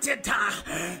cut it down.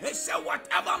 He said,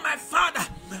 whatever my father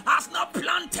has not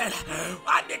planted,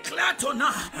 I declare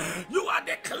tonight, you are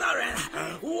declaring,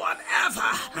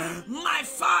 whatever my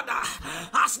father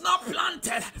has not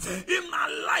planted in my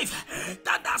life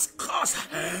that has caused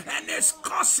and is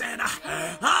causing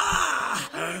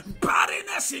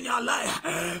barrenness in your life,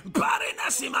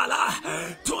 barrenness in my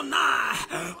life,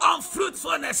 tonight,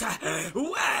 unfruitfulness,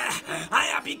 where I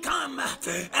have become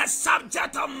a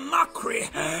subject of mockery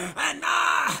and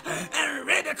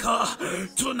ridicule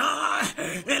tonight,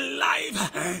 in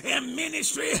life, in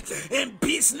ministry, in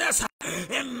business,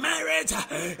 in marriage,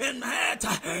 in health,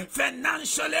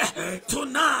 financially,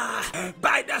 tonight,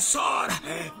 by the sword,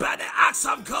 by the axe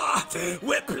of God,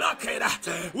 we block it,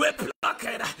 we block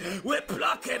it, we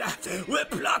block it, we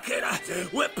block it,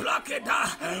 we block it,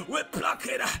 we block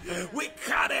it, we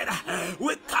cut it,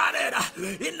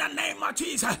 in the name of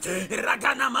Jesus.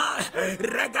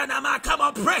 Raganama, come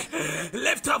on, pray,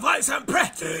 lift your voice and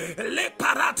pray.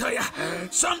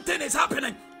 Something is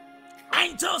happening.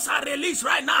 Angels are released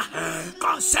right now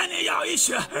concerning your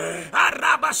issue.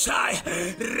 Arabashai,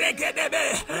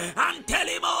 Regedebe,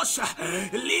 Antelimosha,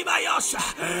 Libayosha,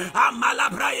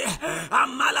 Amalabraye,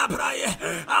 Amalabraye,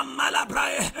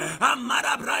 Amalabraye,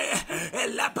 Amalabraye,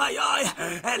 Elabayoy,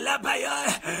 Elabayoy,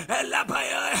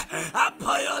 Elabayoy,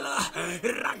 Apoyola,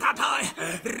 Ragatai,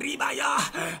 Ribaya,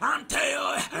 Anteo,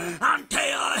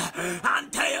 Anteo,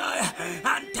 Anteo,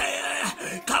 Anteo,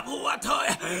 Kabuatoy,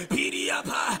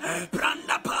 Piriapa,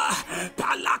 Brandapa,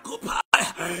 Palakupa,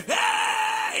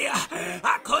 hey,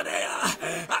 Akodea,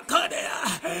 Akodea,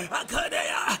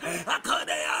 Akodea,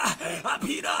 Akodea,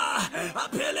 Apida,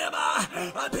 Apeleba,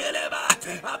 Apeleba,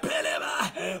 Apeleba,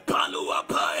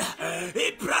 Paluapa,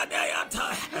 Ipradeata,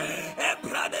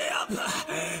 Epradeapa,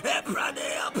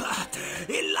 Epradeapa,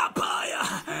 Ilapaya,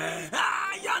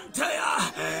 Ayantea,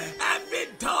 every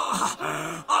door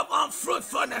of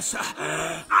unfruitfulness,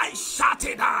 I shut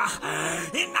in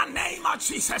the name of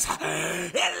Jesus. In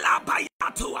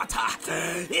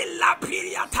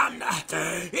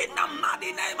the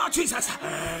mighty name of Jesus,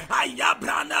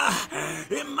 Ayabrana,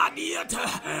 immediate,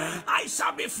 I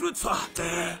shall be fruitful.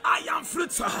 I am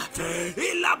fruitful.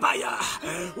 Ilabaya,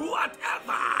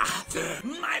 whatever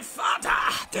my Father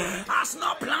has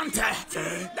not planted,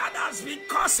 that has been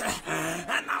caused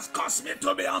and has caused me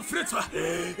to be unfruitful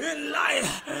in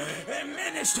life, in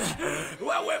ministry,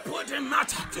 where we put in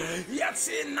matter, yet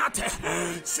see nothing,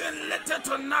 see little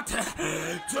to nothing.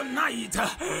 Tonight,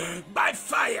 by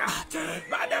fire,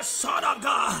 by the sword of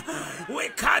God, we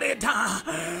cut it down.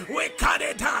 We cut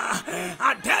it down.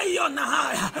 I dare you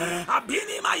now.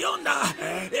 Abini mayonda,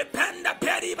 ipenda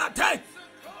peri bate.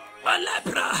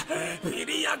 Lepra,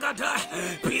 Piriagada,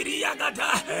 Piriagada,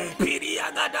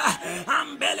 Piriagada,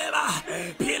 Ambeleva,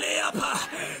 Piriapa,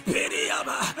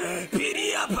 Piriapa,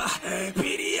 Piriapa,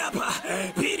 Piriapa,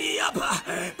 Piriapa,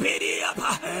 Piriapa,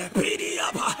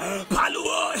 Piriapa,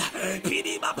 Paluo,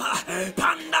 Piribapa,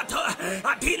 Pandato,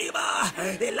 Atiliba,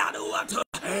 Eladuato.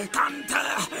 Canta,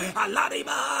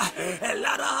 Alariba,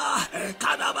 Elara,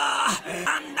 Kadaba,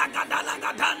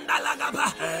 Andagadalaga, Dandalagaba,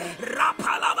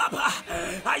 Rapalababa,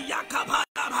 Ayakaba.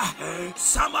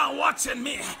 Someone watching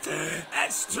me,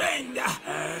 a strange,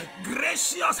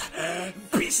 gracious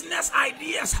business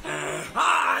ideas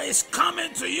is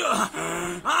coming to you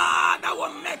that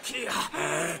will make you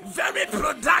very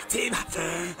productive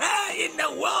in the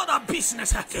world of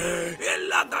business.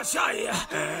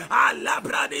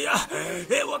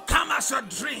 It will come as a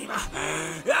dream.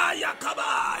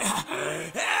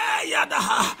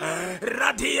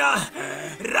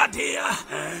 Radia,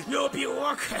 you'll be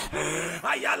walking.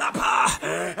 Ayalapa,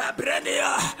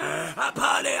 Brenia,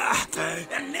 Apalia,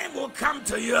 the name will come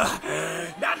to you.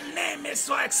 That name is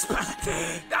so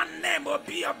expensive. That name will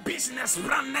be a business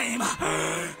brand name,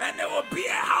 and it will be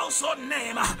a household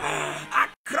name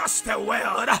across the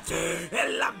world.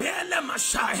 Elabele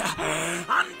Mashaya,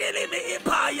 Andelime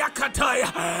Ipaya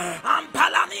Katoya,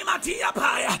 Ampalani Matia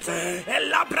Paya,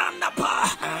 Elabranda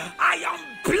Pa. I am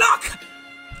blocked.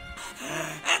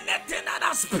 Anything that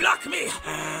has blocked me,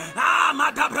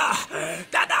 Madabra,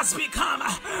 that has become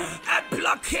a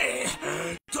blockade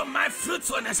to my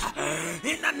fruitfulness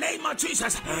in the name of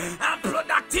Jesus, and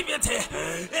productivity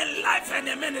in life and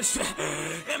in ministry,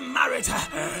 in marriage.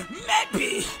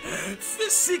 Maybe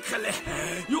physically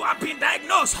you have been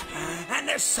diagnosed and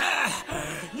they say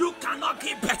you cannot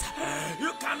give birth,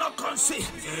 you cannot conceive,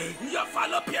 your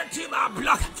fallopian tube are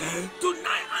blocked.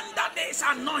 Tonight, under this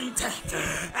anointing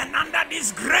and under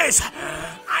this grace,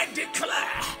 I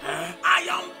declare I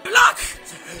unblock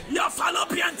your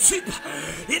fallopian tube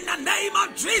in the name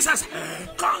of Jesus.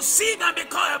 Conceive and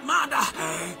become a mother.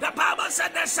 The Bible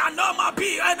said there shall no more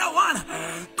be anyone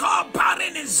called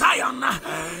barren in Zion,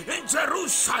 in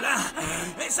Jerusalem.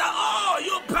 He said, oh,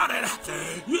 you barren,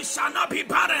 you shall not be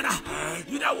barren.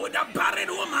 You know, with a barren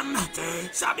woman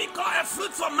shall be called a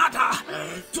fruitful mother.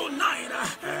 Tonight,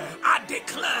 I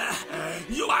declare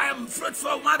you are a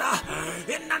fruitful mother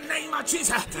in the name of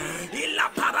Jesus. Ila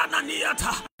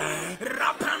parananiata,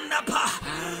 rapandapa,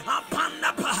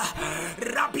 apandapa,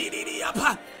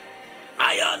 rapidiapa.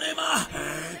 Ayonema,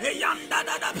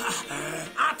 yandadadapa.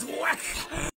 At work,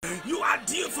 you are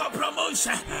due for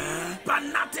promotion, but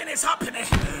nothing is happening.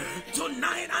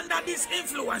 Tonight, under this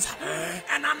influence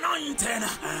and anointing,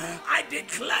 I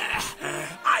declare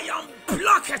I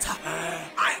unblock it.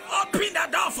 I open the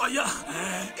door for you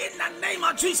in the name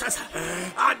of Jesus.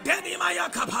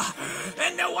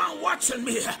 Anyone watching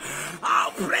me,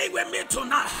 I'll pray with me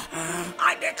tonight.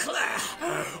 I declare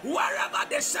wherever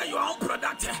they say you are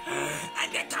unproductive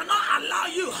and they cannot allow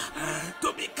you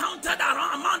to be counted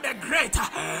among the great,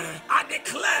 I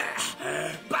declare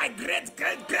by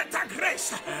greater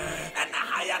grace and a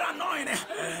higher anointing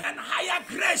and higher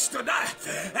grace today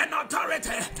and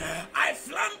authority, I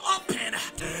flung open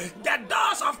the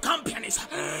doors of companies,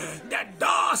 the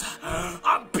doors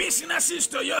of businesses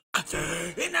to you.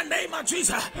 In the name of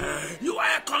Jesus, you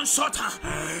are a consultant.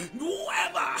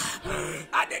 Whoever,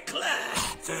 I declare,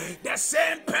 the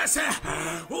same person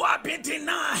who have been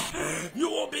denied, you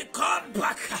will be called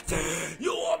back.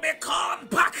 You will be called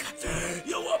back.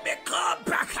 You will be called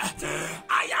back.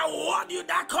 I award you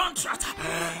that contract.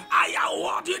 I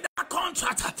award you that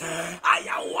contract. I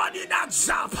award you that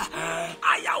job.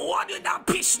 I award you that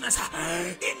business.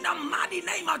 In the mighty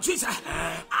name of Jesus,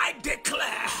 I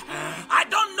declare, I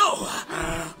don't know,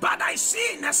 but I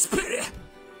see in the spirit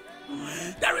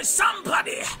There is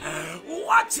somebody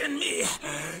watching me.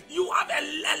 You have a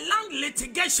long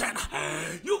litigation.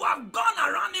 You have gone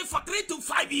around it for 3 to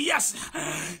 5 years.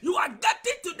 You are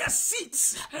getting to the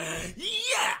seats.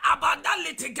 Yeah, about that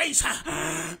litigation.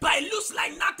 But it looks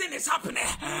like nothing is happening.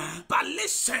 But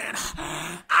listen,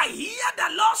 I hear the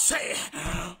Lord say,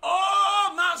 oh,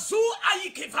 Mazu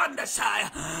Ayikivandasai,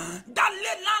 that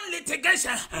land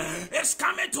litigation is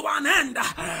coming to an end.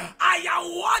 I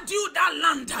award you that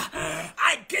land.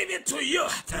 I give it to you.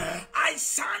 I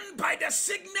stand by the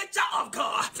signature of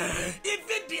God.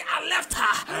 Even the Alefta,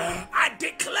 I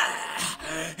declare,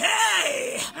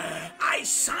 hey, I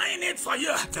sign it for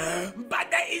you. By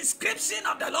the inscription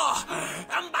of the law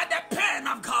and by the pen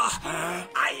of God,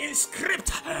 I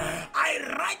inscript, I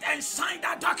write and sign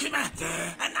that document,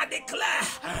 and I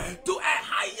declare to a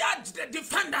higher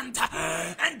defendant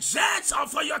and judge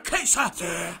for your case,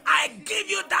 I give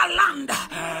you that land.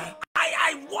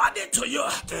 I award it to you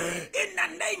in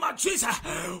the name of Jesus.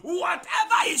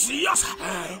 Whatever is yours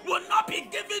will not be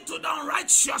given to the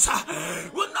unrighteous,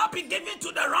 will not be given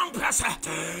to the wrong person.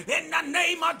 In the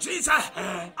name of Jesus,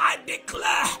 I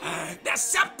declare the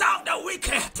scepter of the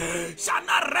wicked shall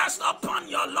not rest upon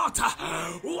your lot.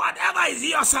 Whatever is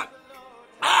yours,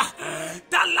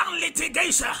 the long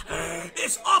litigation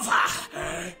is over.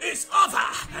 It's over.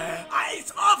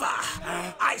 It's over.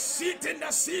 I sit in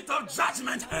the seat of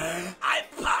judgment. I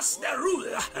pass the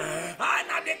rule. And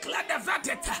I declare the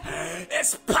verdict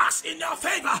is passed in your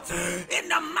favor. In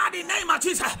the mighty name of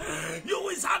Jesus. You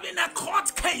is having a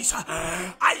court case.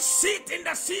 I sit in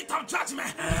the seat of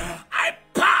judgment. I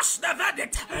pass the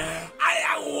verdict.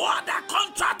 I award the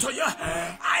contract to you.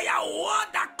 I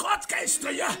award the court case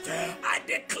to you. I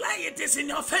declare it is in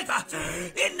your favor.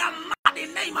 In the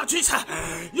mighty name of Jesus.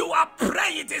 You are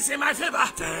praying, it is in my favor.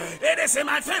 It is in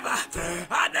my favor.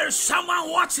 There is someone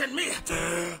watching me.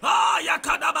 Oh,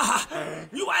 Yakadabaha.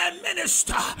 You are a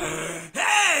minister.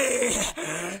 Hey,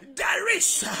 there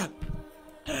is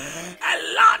a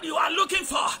land you are looking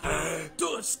for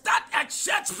to start a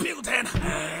church building,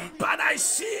 but I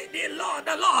see the Lord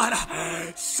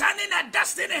sending a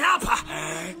destiny helper.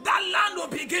 That land will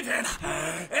be given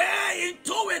in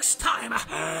 2 weeks time.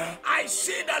 I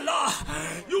see the Lord.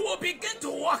 You will begin to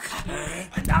walk,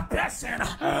 and that person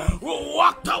will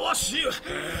walk towards you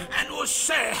and will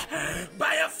say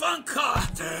by a phone call,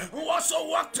 will also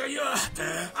walk to you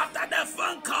after the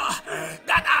phone call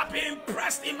that I've been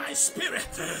impressed in my spirit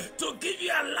to give you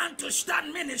a land to start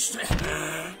ministry.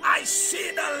 I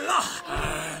see the Lord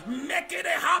make it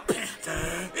happen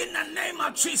in the name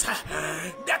of Jesus.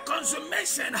 The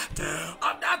consummation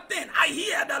of that thing, I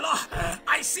hear the Lord.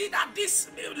 I see that this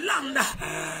land,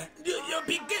 you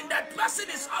begin, that person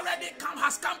is already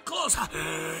has come close,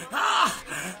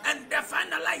 and the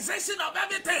finalization of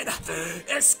everything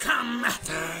is come.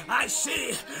 I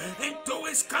see in 2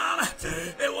 weeks come,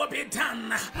 it will be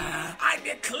done. I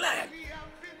declare,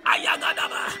 I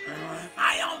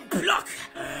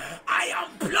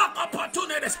unblock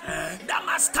opportunities that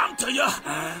must come to you.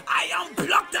 I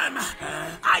unblock them.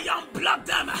 I unblock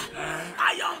them.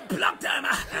 I unblock them.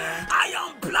 I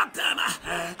unblock them.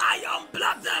 I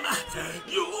unblock them.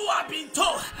 You who have been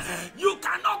told you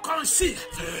cannot conceive,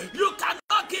 you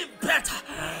cannot give birth.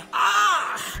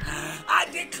 I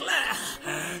declare,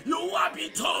 you who have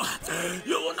been told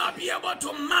you will not be able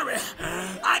to marry.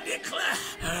 I declare,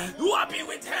 you have been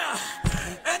with her.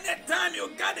 Anytime you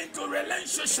get into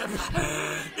relationship,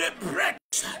 it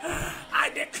breaks. I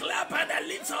declare by the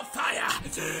lips of fire.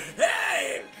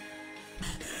 Hey,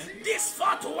 this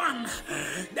 4th one,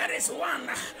 there is one.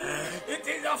 It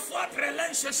is your 4th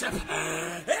relationship.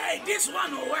 Hey, this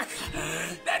one will work.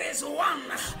 There is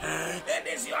one. It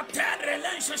is your 3rd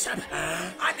relationship.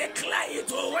 I declare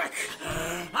it will work.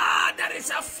 There is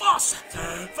a force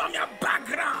from your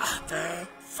background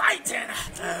fighting,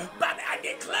 but I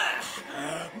declare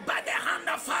by the hand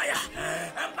of fire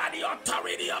and by the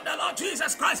authority of the Lord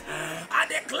Jesus Christ, I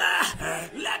declare,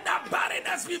 let that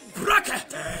barriers be broken.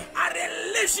 I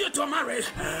release you to marriage.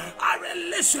 I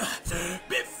release you.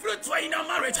 Be fruitful in your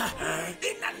marriage.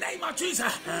 In the name of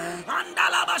Jesus.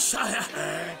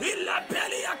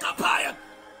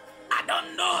 I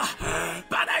don't know,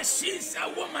 but I see a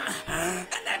woman, and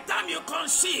the time you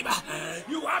conceive,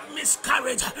 you have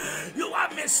miscarriage. You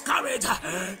have miscarriage.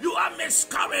 You have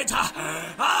miscarriage.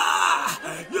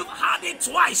 You've had it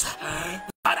twice,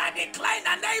 But I declare in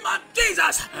the name of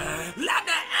Jesus, let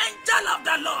the angel of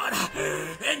the Lord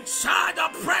in charge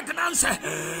of pregnancy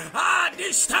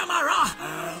this time around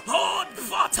hold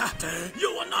forth.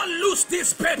 You will not lose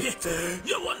this baby.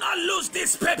 You will not lose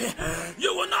this baby.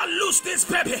 You will not lose this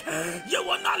baby. You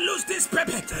will not lose this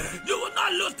baby. You will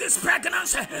not lose this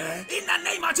pregnancy. In the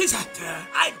name of Jesus,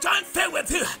 I join faith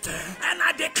with you and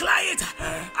I declare it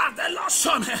as the Lord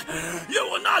showed me. You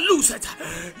will not lose it.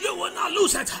 You will not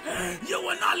lose it. You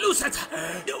will not lose it.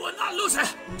 You will not lose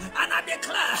it. And I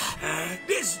declare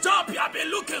this job you have been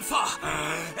looking for,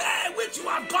 which you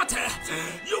have got,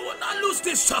 you will not lose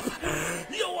this job.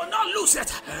 You will not lose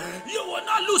it. You will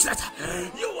not lose it.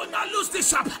 You will not lose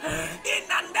this job. In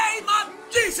the name of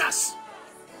Jesus.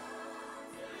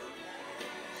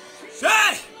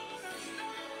 Say,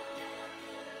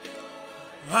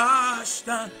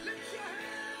 Ashton.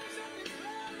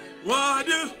 What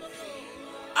do?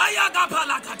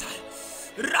 Ayagapalakata.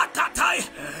 Rakatai,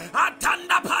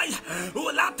 Atandapai,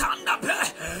 Ulatandape,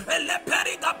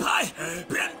 Leperigapai,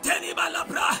 Brenteni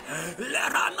Balabra,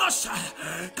 Leranosha,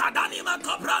 Kadanima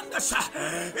Cobrandasa,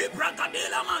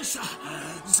 Ibrakadila Mansha,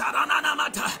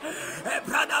 Zaranamata,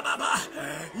 Ebrada Baba,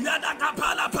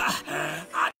 Yadakapalapa.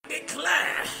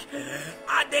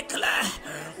 I declare,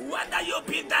 whether you've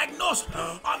been diagnosed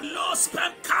of low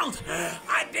sperm count,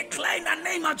 I declare in the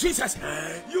name of Jesus,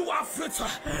 you are fruitful.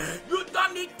 You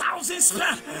don't need 1,000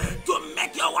 sperm to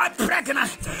make your wife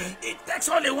pregnant. It takes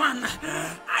only one.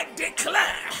 I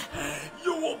declare,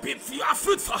 you are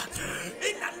fruitful.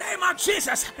 In the name of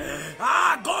Jesus,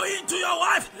 go into your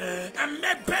wife and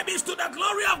make babies to the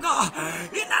glory of God.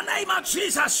 In the name of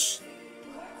Jesus.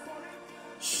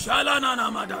 Shalanana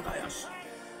Madagayas.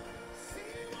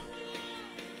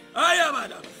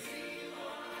 Ayabada.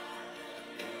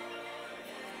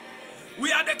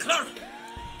 We are declaring.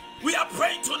 We are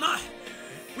praying tonight.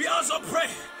 We also pray.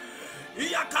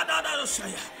 He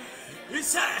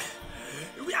said,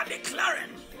 we are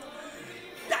declaring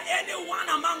that anyone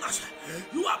among us,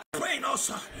 you are praying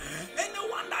also.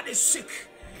 Anyone that is sick,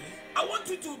 I want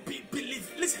you to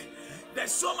believe. Listen.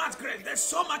 There's so much grace, there's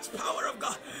so much power of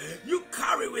God you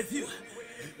carry with you.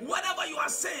 Whatever you are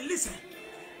saying, listen,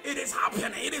 it is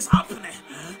happening, it is happening.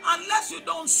 Unless you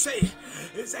don't say,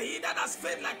 it's a he that has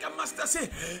faith like a mustard seed,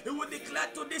 he will declare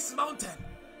to this mountain,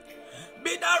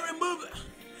 be thou removed,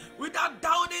 without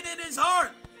doubting in his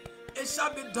heart, it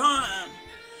shall be done.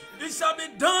 It shall be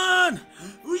done.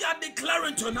 We are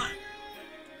declaring tonight,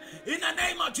 in the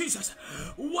name of Jesus,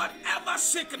 whatever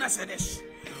sickness it is,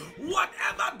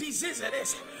 whatever disease it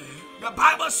is, the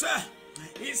Bible says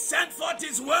he sent forth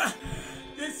his word.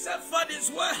 He sent forth his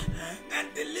word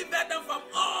and delivered them from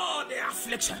all their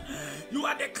affliction. You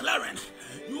are declaring,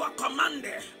 you are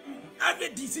commanding every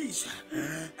disease,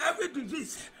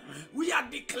 we are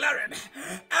declaring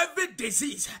every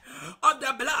disease of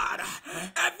the blood,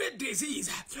 every disease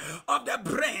of the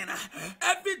brain,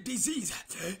 every disease,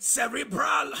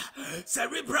 cerebral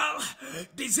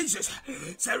diseases,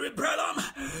 cerebellum,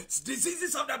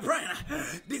 diseases of the brain,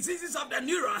 diseases of the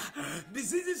neuron,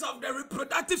 diseases of the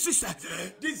reproductive system,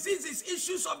 diseases,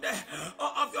 issues of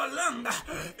your lung,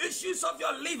 issues of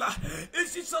your liver,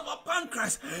 issues of your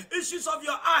pancreas, issues of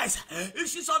your eyes,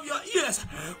 issues of your ears,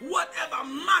 whatever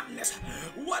madness,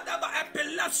 whatever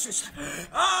epilepsy,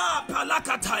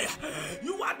 palakataya,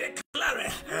 you are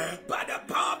declaring by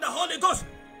the power of the Holy Ghost.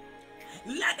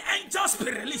 Let angels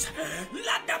be released.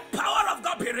 Let the power of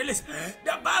God be released.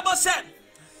 The Bible said,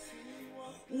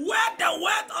 where the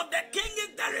word of the king is,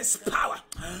 there is power.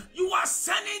 You are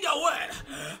sending your word,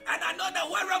 and I know that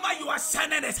wherever you are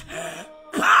sending it,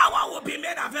 power will be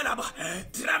made available.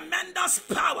 Tremendous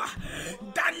power,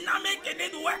 dynamic in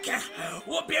it working,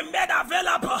 will be made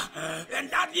available, and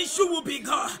that issue will be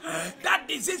gone. That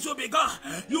disease will be gone.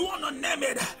 You want to name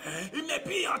it? It may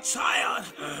be your child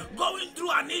going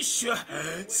through an issue,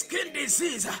 skin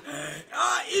disease,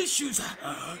 issues,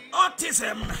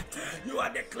 autism. You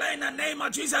are declaring the name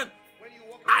of Jesus.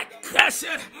 I curse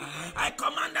it. I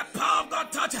command the power of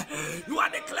God touch it. You are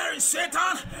declaring,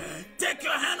 Satan, take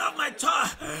your hand off my child.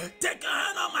 Take your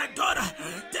hand off my daughter.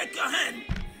 Take your hand.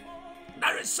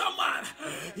 There is someone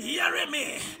hearing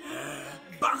me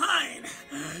behind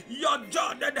your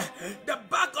jaw, the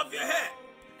back of your head.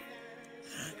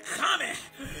 Coming.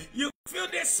 You feel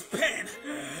this pain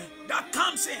that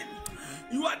comes in.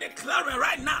 You are declaring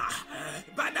right now,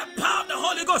 by the power of the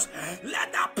Holy Ghost,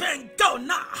 let that pain go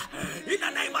now. In the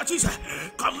name of Jesus,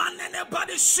 command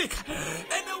anybody sick,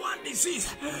 anyone diseased,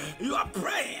 you are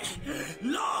praying,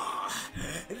 Lord,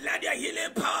 let your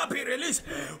healing power be released. Jesus,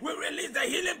 we release the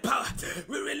healing power.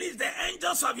 We release the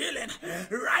angels of healing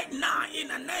right now in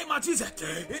the name of Jesus.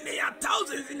 In the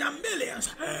thousands, in the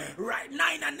millions, right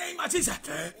now in the name of Jesus.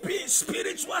 Be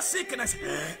spiritual sickness,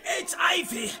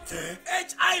 HIV,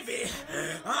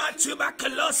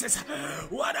 tuberculosis,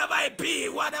 whatever it be,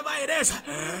 whatever it is,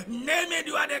 name it,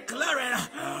 you are declaring.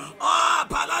 Oh,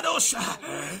 Paladosha,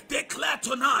 declare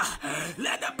tonight.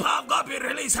 Let the power of God be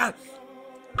released.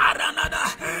 Aranada,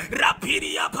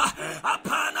 Rapidiapa,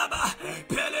 Apanaba,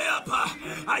 Peleapa,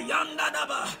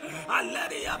 Ayandadaba,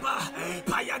 Aleriapa,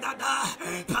 Payagada,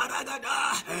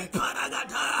 Paragada,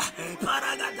 Paragada,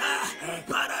 Paragada,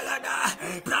 Paragada,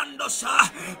 Brandosa,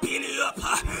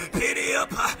 Piriapa,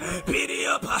 Piriapa,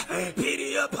 Piriapa,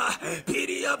 Piriapa,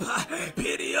 Piriapa,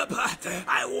 Piriapa.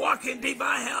 I walk in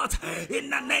divine health in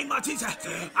the name of Jesus.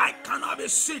 I cannot be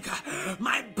sick.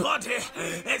 My body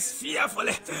is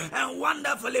fearfully and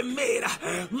wonderfully made.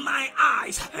 My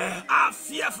eyes are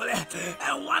fearfully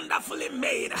and wonderfully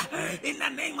made in the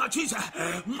name of Jesus.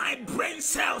 My brain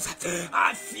cells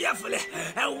are fearfully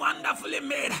and wonderfully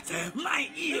made. My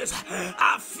ears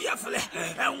are fearfully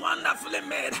and wonderfully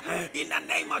made in the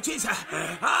name of Jesus.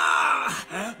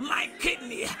 My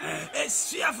kidney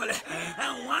is fearfully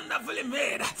and wonderfully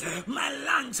made. My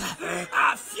lungs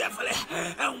are fearfully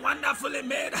and wonderfully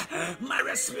made. My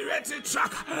respiratory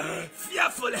tract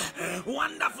fearfully,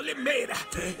 wonderfully made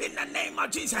in the name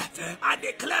of Jesus. I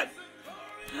declare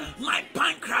my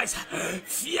pancreas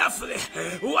fearfully,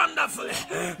 wonderfully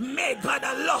made by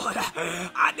the Lord.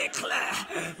 I declare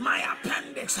my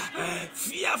appendix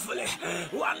fearfully,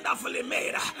 wonderfully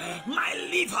made. My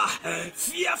liver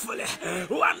fearfully,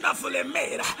 wonderfully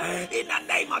made in the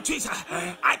name of Jesus.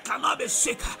 I cannot be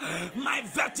sick. My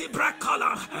vertebral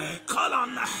column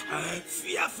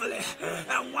fearfully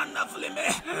and wonderfully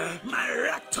made. My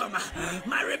rectum,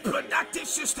 my reproductive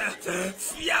system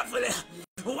fearfully,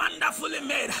 wonderfully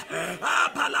made.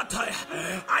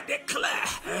 I declare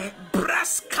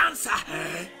breast cancer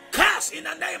curse in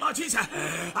the name of Jesus.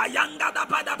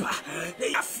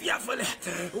 They are fearfully,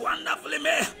 wonderfully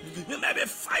made. You may be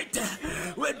fighting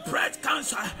with breast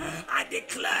cancer. I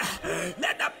declare,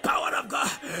 let the power of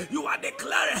God, you are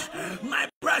declaring, my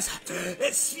breast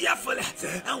is fearfully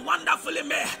and wonderfully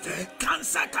made.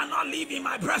 Cancer cannot live in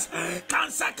my breast.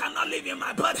 Cancer cannot live in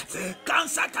my body.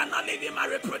 Cancer cannot live in my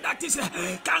reproductive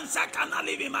system. Cancer cannot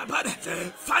live in my body.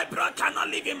 Fibroid cannot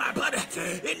live in my body.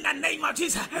 In the name of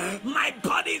Jesus, my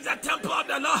body is the temple of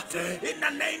the Lord. In the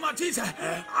name of Jesus,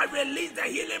 I release the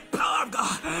healing power of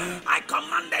God. I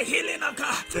command the healing of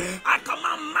God. I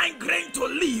command migraine to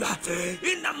leave.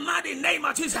 In the mighty name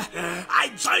of Jesus,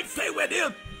 I join faith with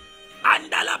you.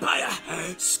 Andalabaya,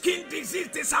 skin disease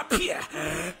disappear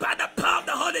by the power of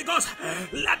the Holy Ghost.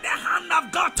 Let the hand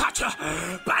of God touch you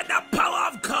by the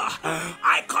power of God.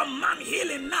 I command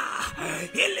healing now.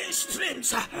 Healing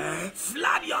streams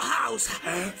flood your house,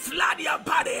 flood your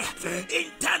body,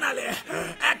 internally,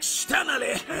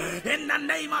 externally, in the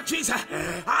name of Jesus.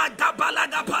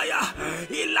 Agabalagapaya,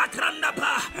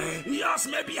 Ilakrandapa, yours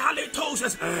may be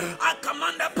halitosis. I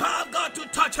command the power of God to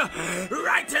touch you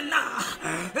right now.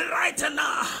 Right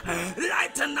now,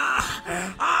 right now.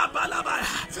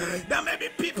 There may be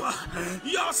people,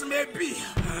 yours may be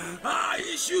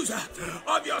issues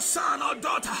of your son or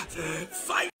daughter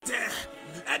fighting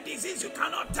a disease you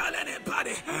cannot tell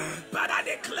anybody, but I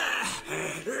declare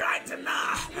right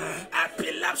now,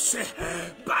 epilepsy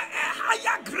by a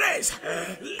higher grace,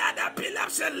 let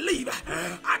epilepsy leave.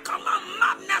 I command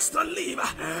madness to leave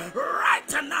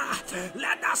right now.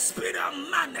 Let the spirit of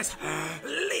madness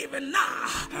leave now.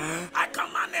 I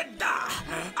command it die.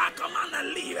 I command it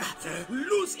leave.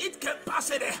 Lose its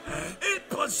capacity, its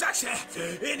possession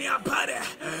in your body,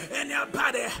 in your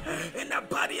body, in the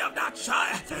body of that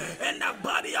child, in the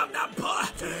body of that boy,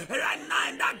 right now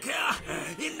in that girl,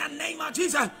 in the name of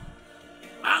Jesus.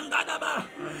 Angadaba,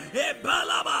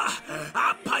 Ebalaba,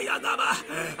 Apayagaba,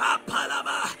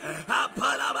 Apalaba,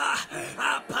 Apalaba,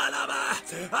 Apalaba,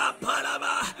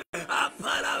 Apalaba,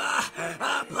 Apalaba,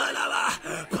 Apalaba,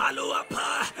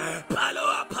 Paluapa,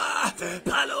 Paluapa,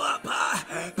 Paluapa,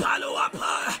 Paluapa,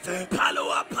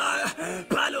 Paluapa,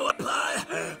 Paluapa,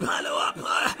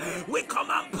 Paluapa. We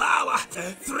command power.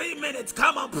 3 minutes.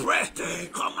 Come on, pray.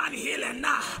 Come on, healing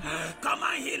now. Come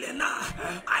on, healing now.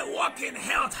 I walk in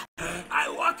health. I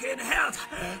walk in health.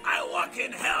 I walk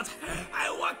in health. I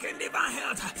walk in divine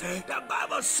health. The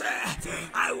Bible said,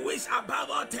 I wish above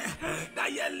all things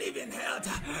that you live in health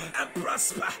and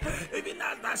prosper, even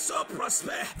as thy soul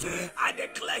prosper. I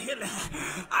declare healing.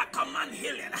 I command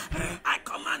healing. I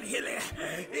command healing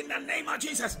in the name of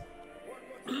Jesus.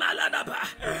 Maladaba,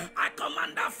 I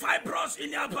command the fibros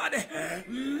in your body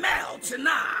melt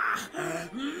now,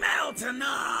 melt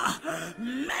now,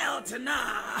 melt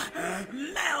now,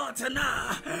 melt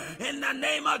now. In the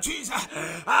name of Jesus,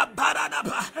 I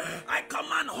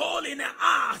command hole in the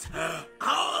heart,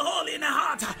 hole in the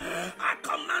heart. I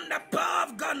command the power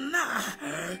of God now.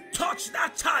 Touch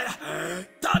that child,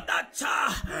 touch that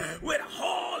child with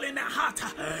hole in the heart.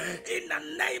 In the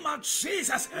name of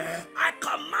Jesus, I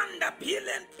command the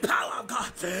healing power of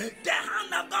God, the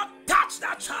hand of God, touch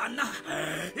that child now.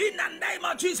 In the name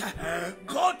of Jesus,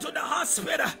 go to the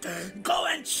hospital, go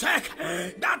and check.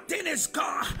 That thing is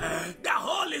gone, the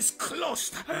hole is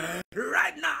closed.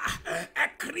 Right now, a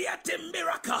creative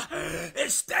miracle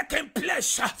is taking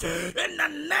place in the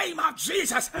name of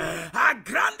Jesus.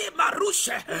 Agrandi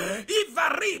Marushe,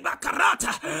 Ivari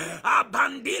Bakarata,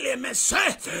 Abandile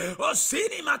Mese,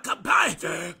 Osini Makabai,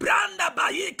 Branda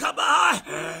Bayi Kabai,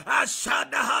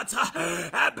 Ashadahata,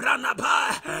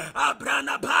 Abranabai,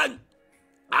 Abranabai.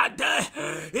 Ade,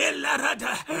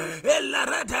 Ilarada,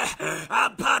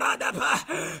 Aparadaba,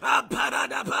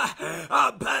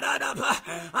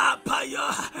 Apaya,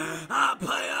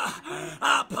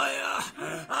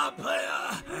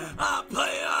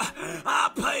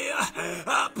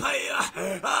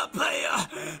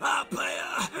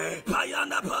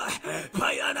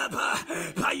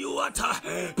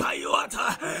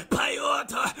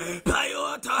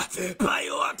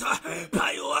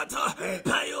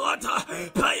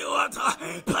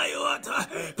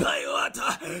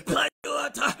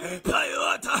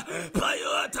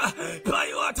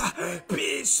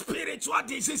 Be spiritual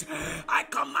disease. I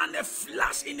command a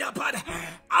flash in your body,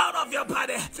 out of your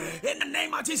body, in the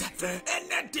name of Jesus.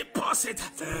 Any deposit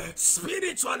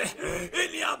spiritually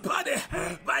in your body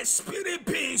by spirit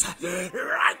beings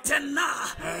right now,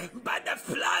 by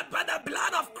the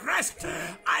blood of Christ,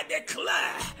 I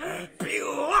declare, be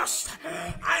washed.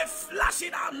 I flash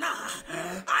it out now.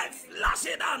 I flash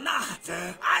it out now.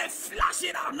 I flash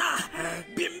it out now.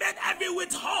 Be made every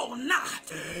whit whole now.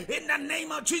 In the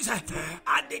name of Jesus,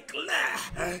 I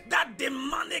declare that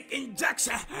demonic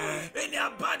injection in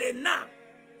your body now.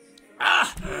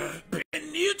 Be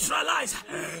neutralized,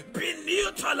 be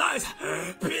neutralized,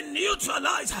 be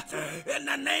neutralized in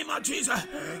the name of Jesus.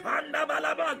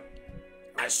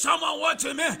 As someone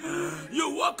watching me,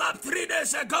 you woke up 3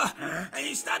 days ago and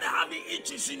you started having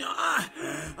itches in your eye.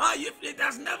 If it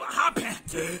has never happened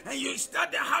and you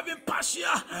started having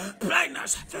partial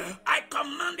blindness, I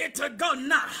command it to go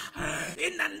now.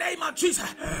 In the name of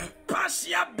Jesus,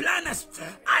 partial blindness,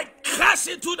 I cast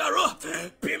it to the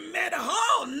road. Be made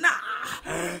whole now.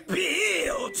 Be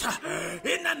healed.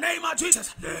 In the name of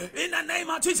Jesus. In the name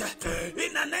of Jesus.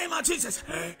 In the name of Jesus.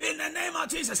 In the name of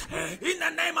Jesus. In the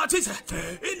name of Jesus.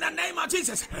 In the name of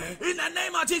Jesus. In the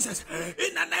name of Jesus.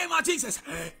 In the name of Jesus.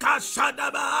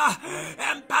 Kashadaba.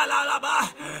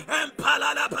 Empalalaba.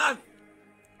 Empalalaba.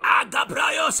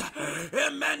 Agabrayos,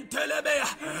 Ementelebe,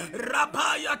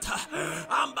 Rabayata,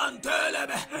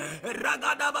 Amantelebe,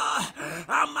 Ragadaba,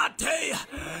 Amate,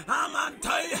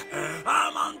 Amante,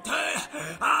 Amante,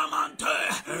 Amante,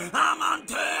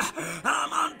 Amante,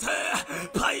 Amante,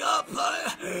 Payope,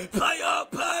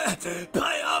 Payope,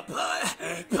 Payope,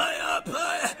 Payope,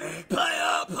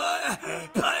 Payope,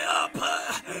 Payope,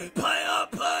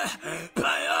 Payope,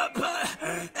 Payope,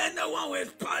 and the one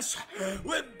with passion,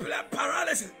 with blood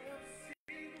paralysis.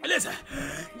 Listen,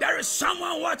 there is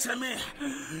someone watching me.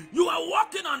 You are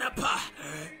walking on a path.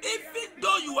 Even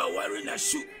though you are wearing a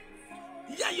shoe,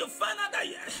 yeah, you find out that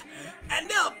and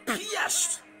they are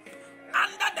pierced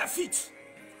under the feet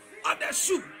of the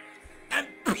shoe and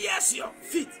pierce your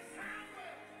feet.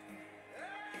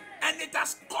 And it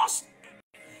has caused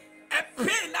a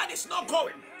pain that is not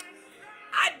going.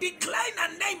 I declare in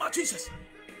the name of Jesus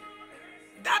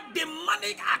that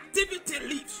demonic activity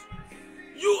leaves.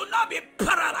 You will not be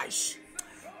paralyzed.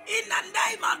 In the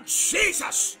name of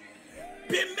Jesus,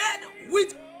 be made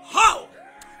with whole.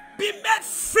 Be made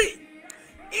free.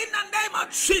 In the name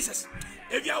of Jesus.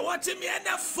 If you're watching me in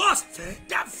the force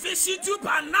that visit you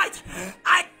by night,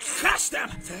 I curse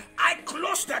them. I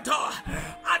close the door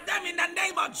at them in the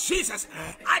name of Jesus.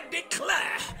 I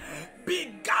declare,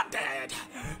 be guarded,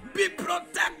 be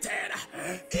protected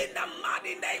in the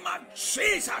mighty name of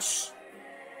Jesus.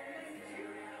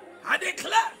 I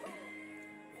declare,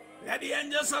 let the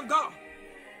angels of God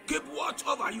keep watch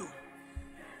over you,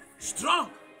 strong,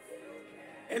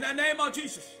 in the name of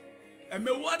Jesus. And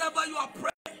may whatever you are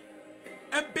praying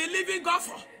and believing God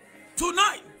for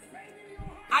tonight,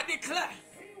 I declare,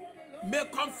 may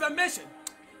confirmation,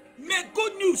 may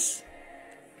good news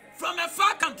from a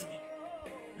far country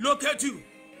locate you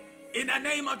in the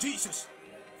name of Jesus.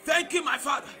 Thank you, my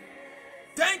Father.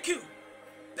 Thank you.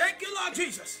 Thank you, Lord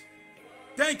Jesus.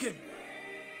 Thank him.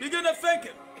 Begin to thank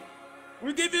him.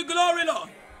 We give you glory, Lord.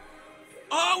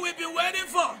 All we've been waiting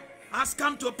for has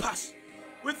come to pass.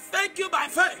 We thank you by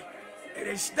faith. It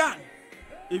is done.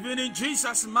 Even in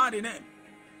Jesus' mighty name.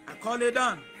 I call it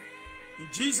done. In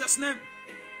Jesus' name.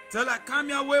 Till I come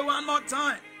your way one more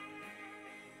time.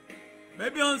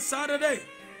 Maybe on Saturday.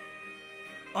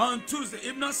 On Tuesday.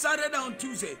 If not Saturday, on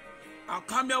Tuesday. I'll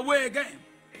come your way again.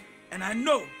 And I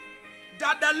know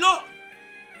that the Lord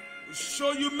will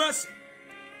show you mercy.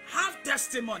 Have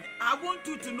testimony. I want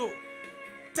you to know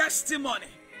testimony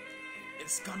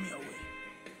is coming your way.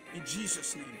 In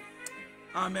Jesus' name.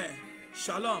 Amen.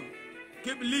 Shalom.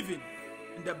 Keep living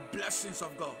in the blessings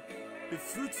of God. Be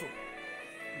fruitful.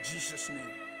 In Jesus' name.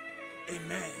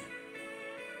 Amen.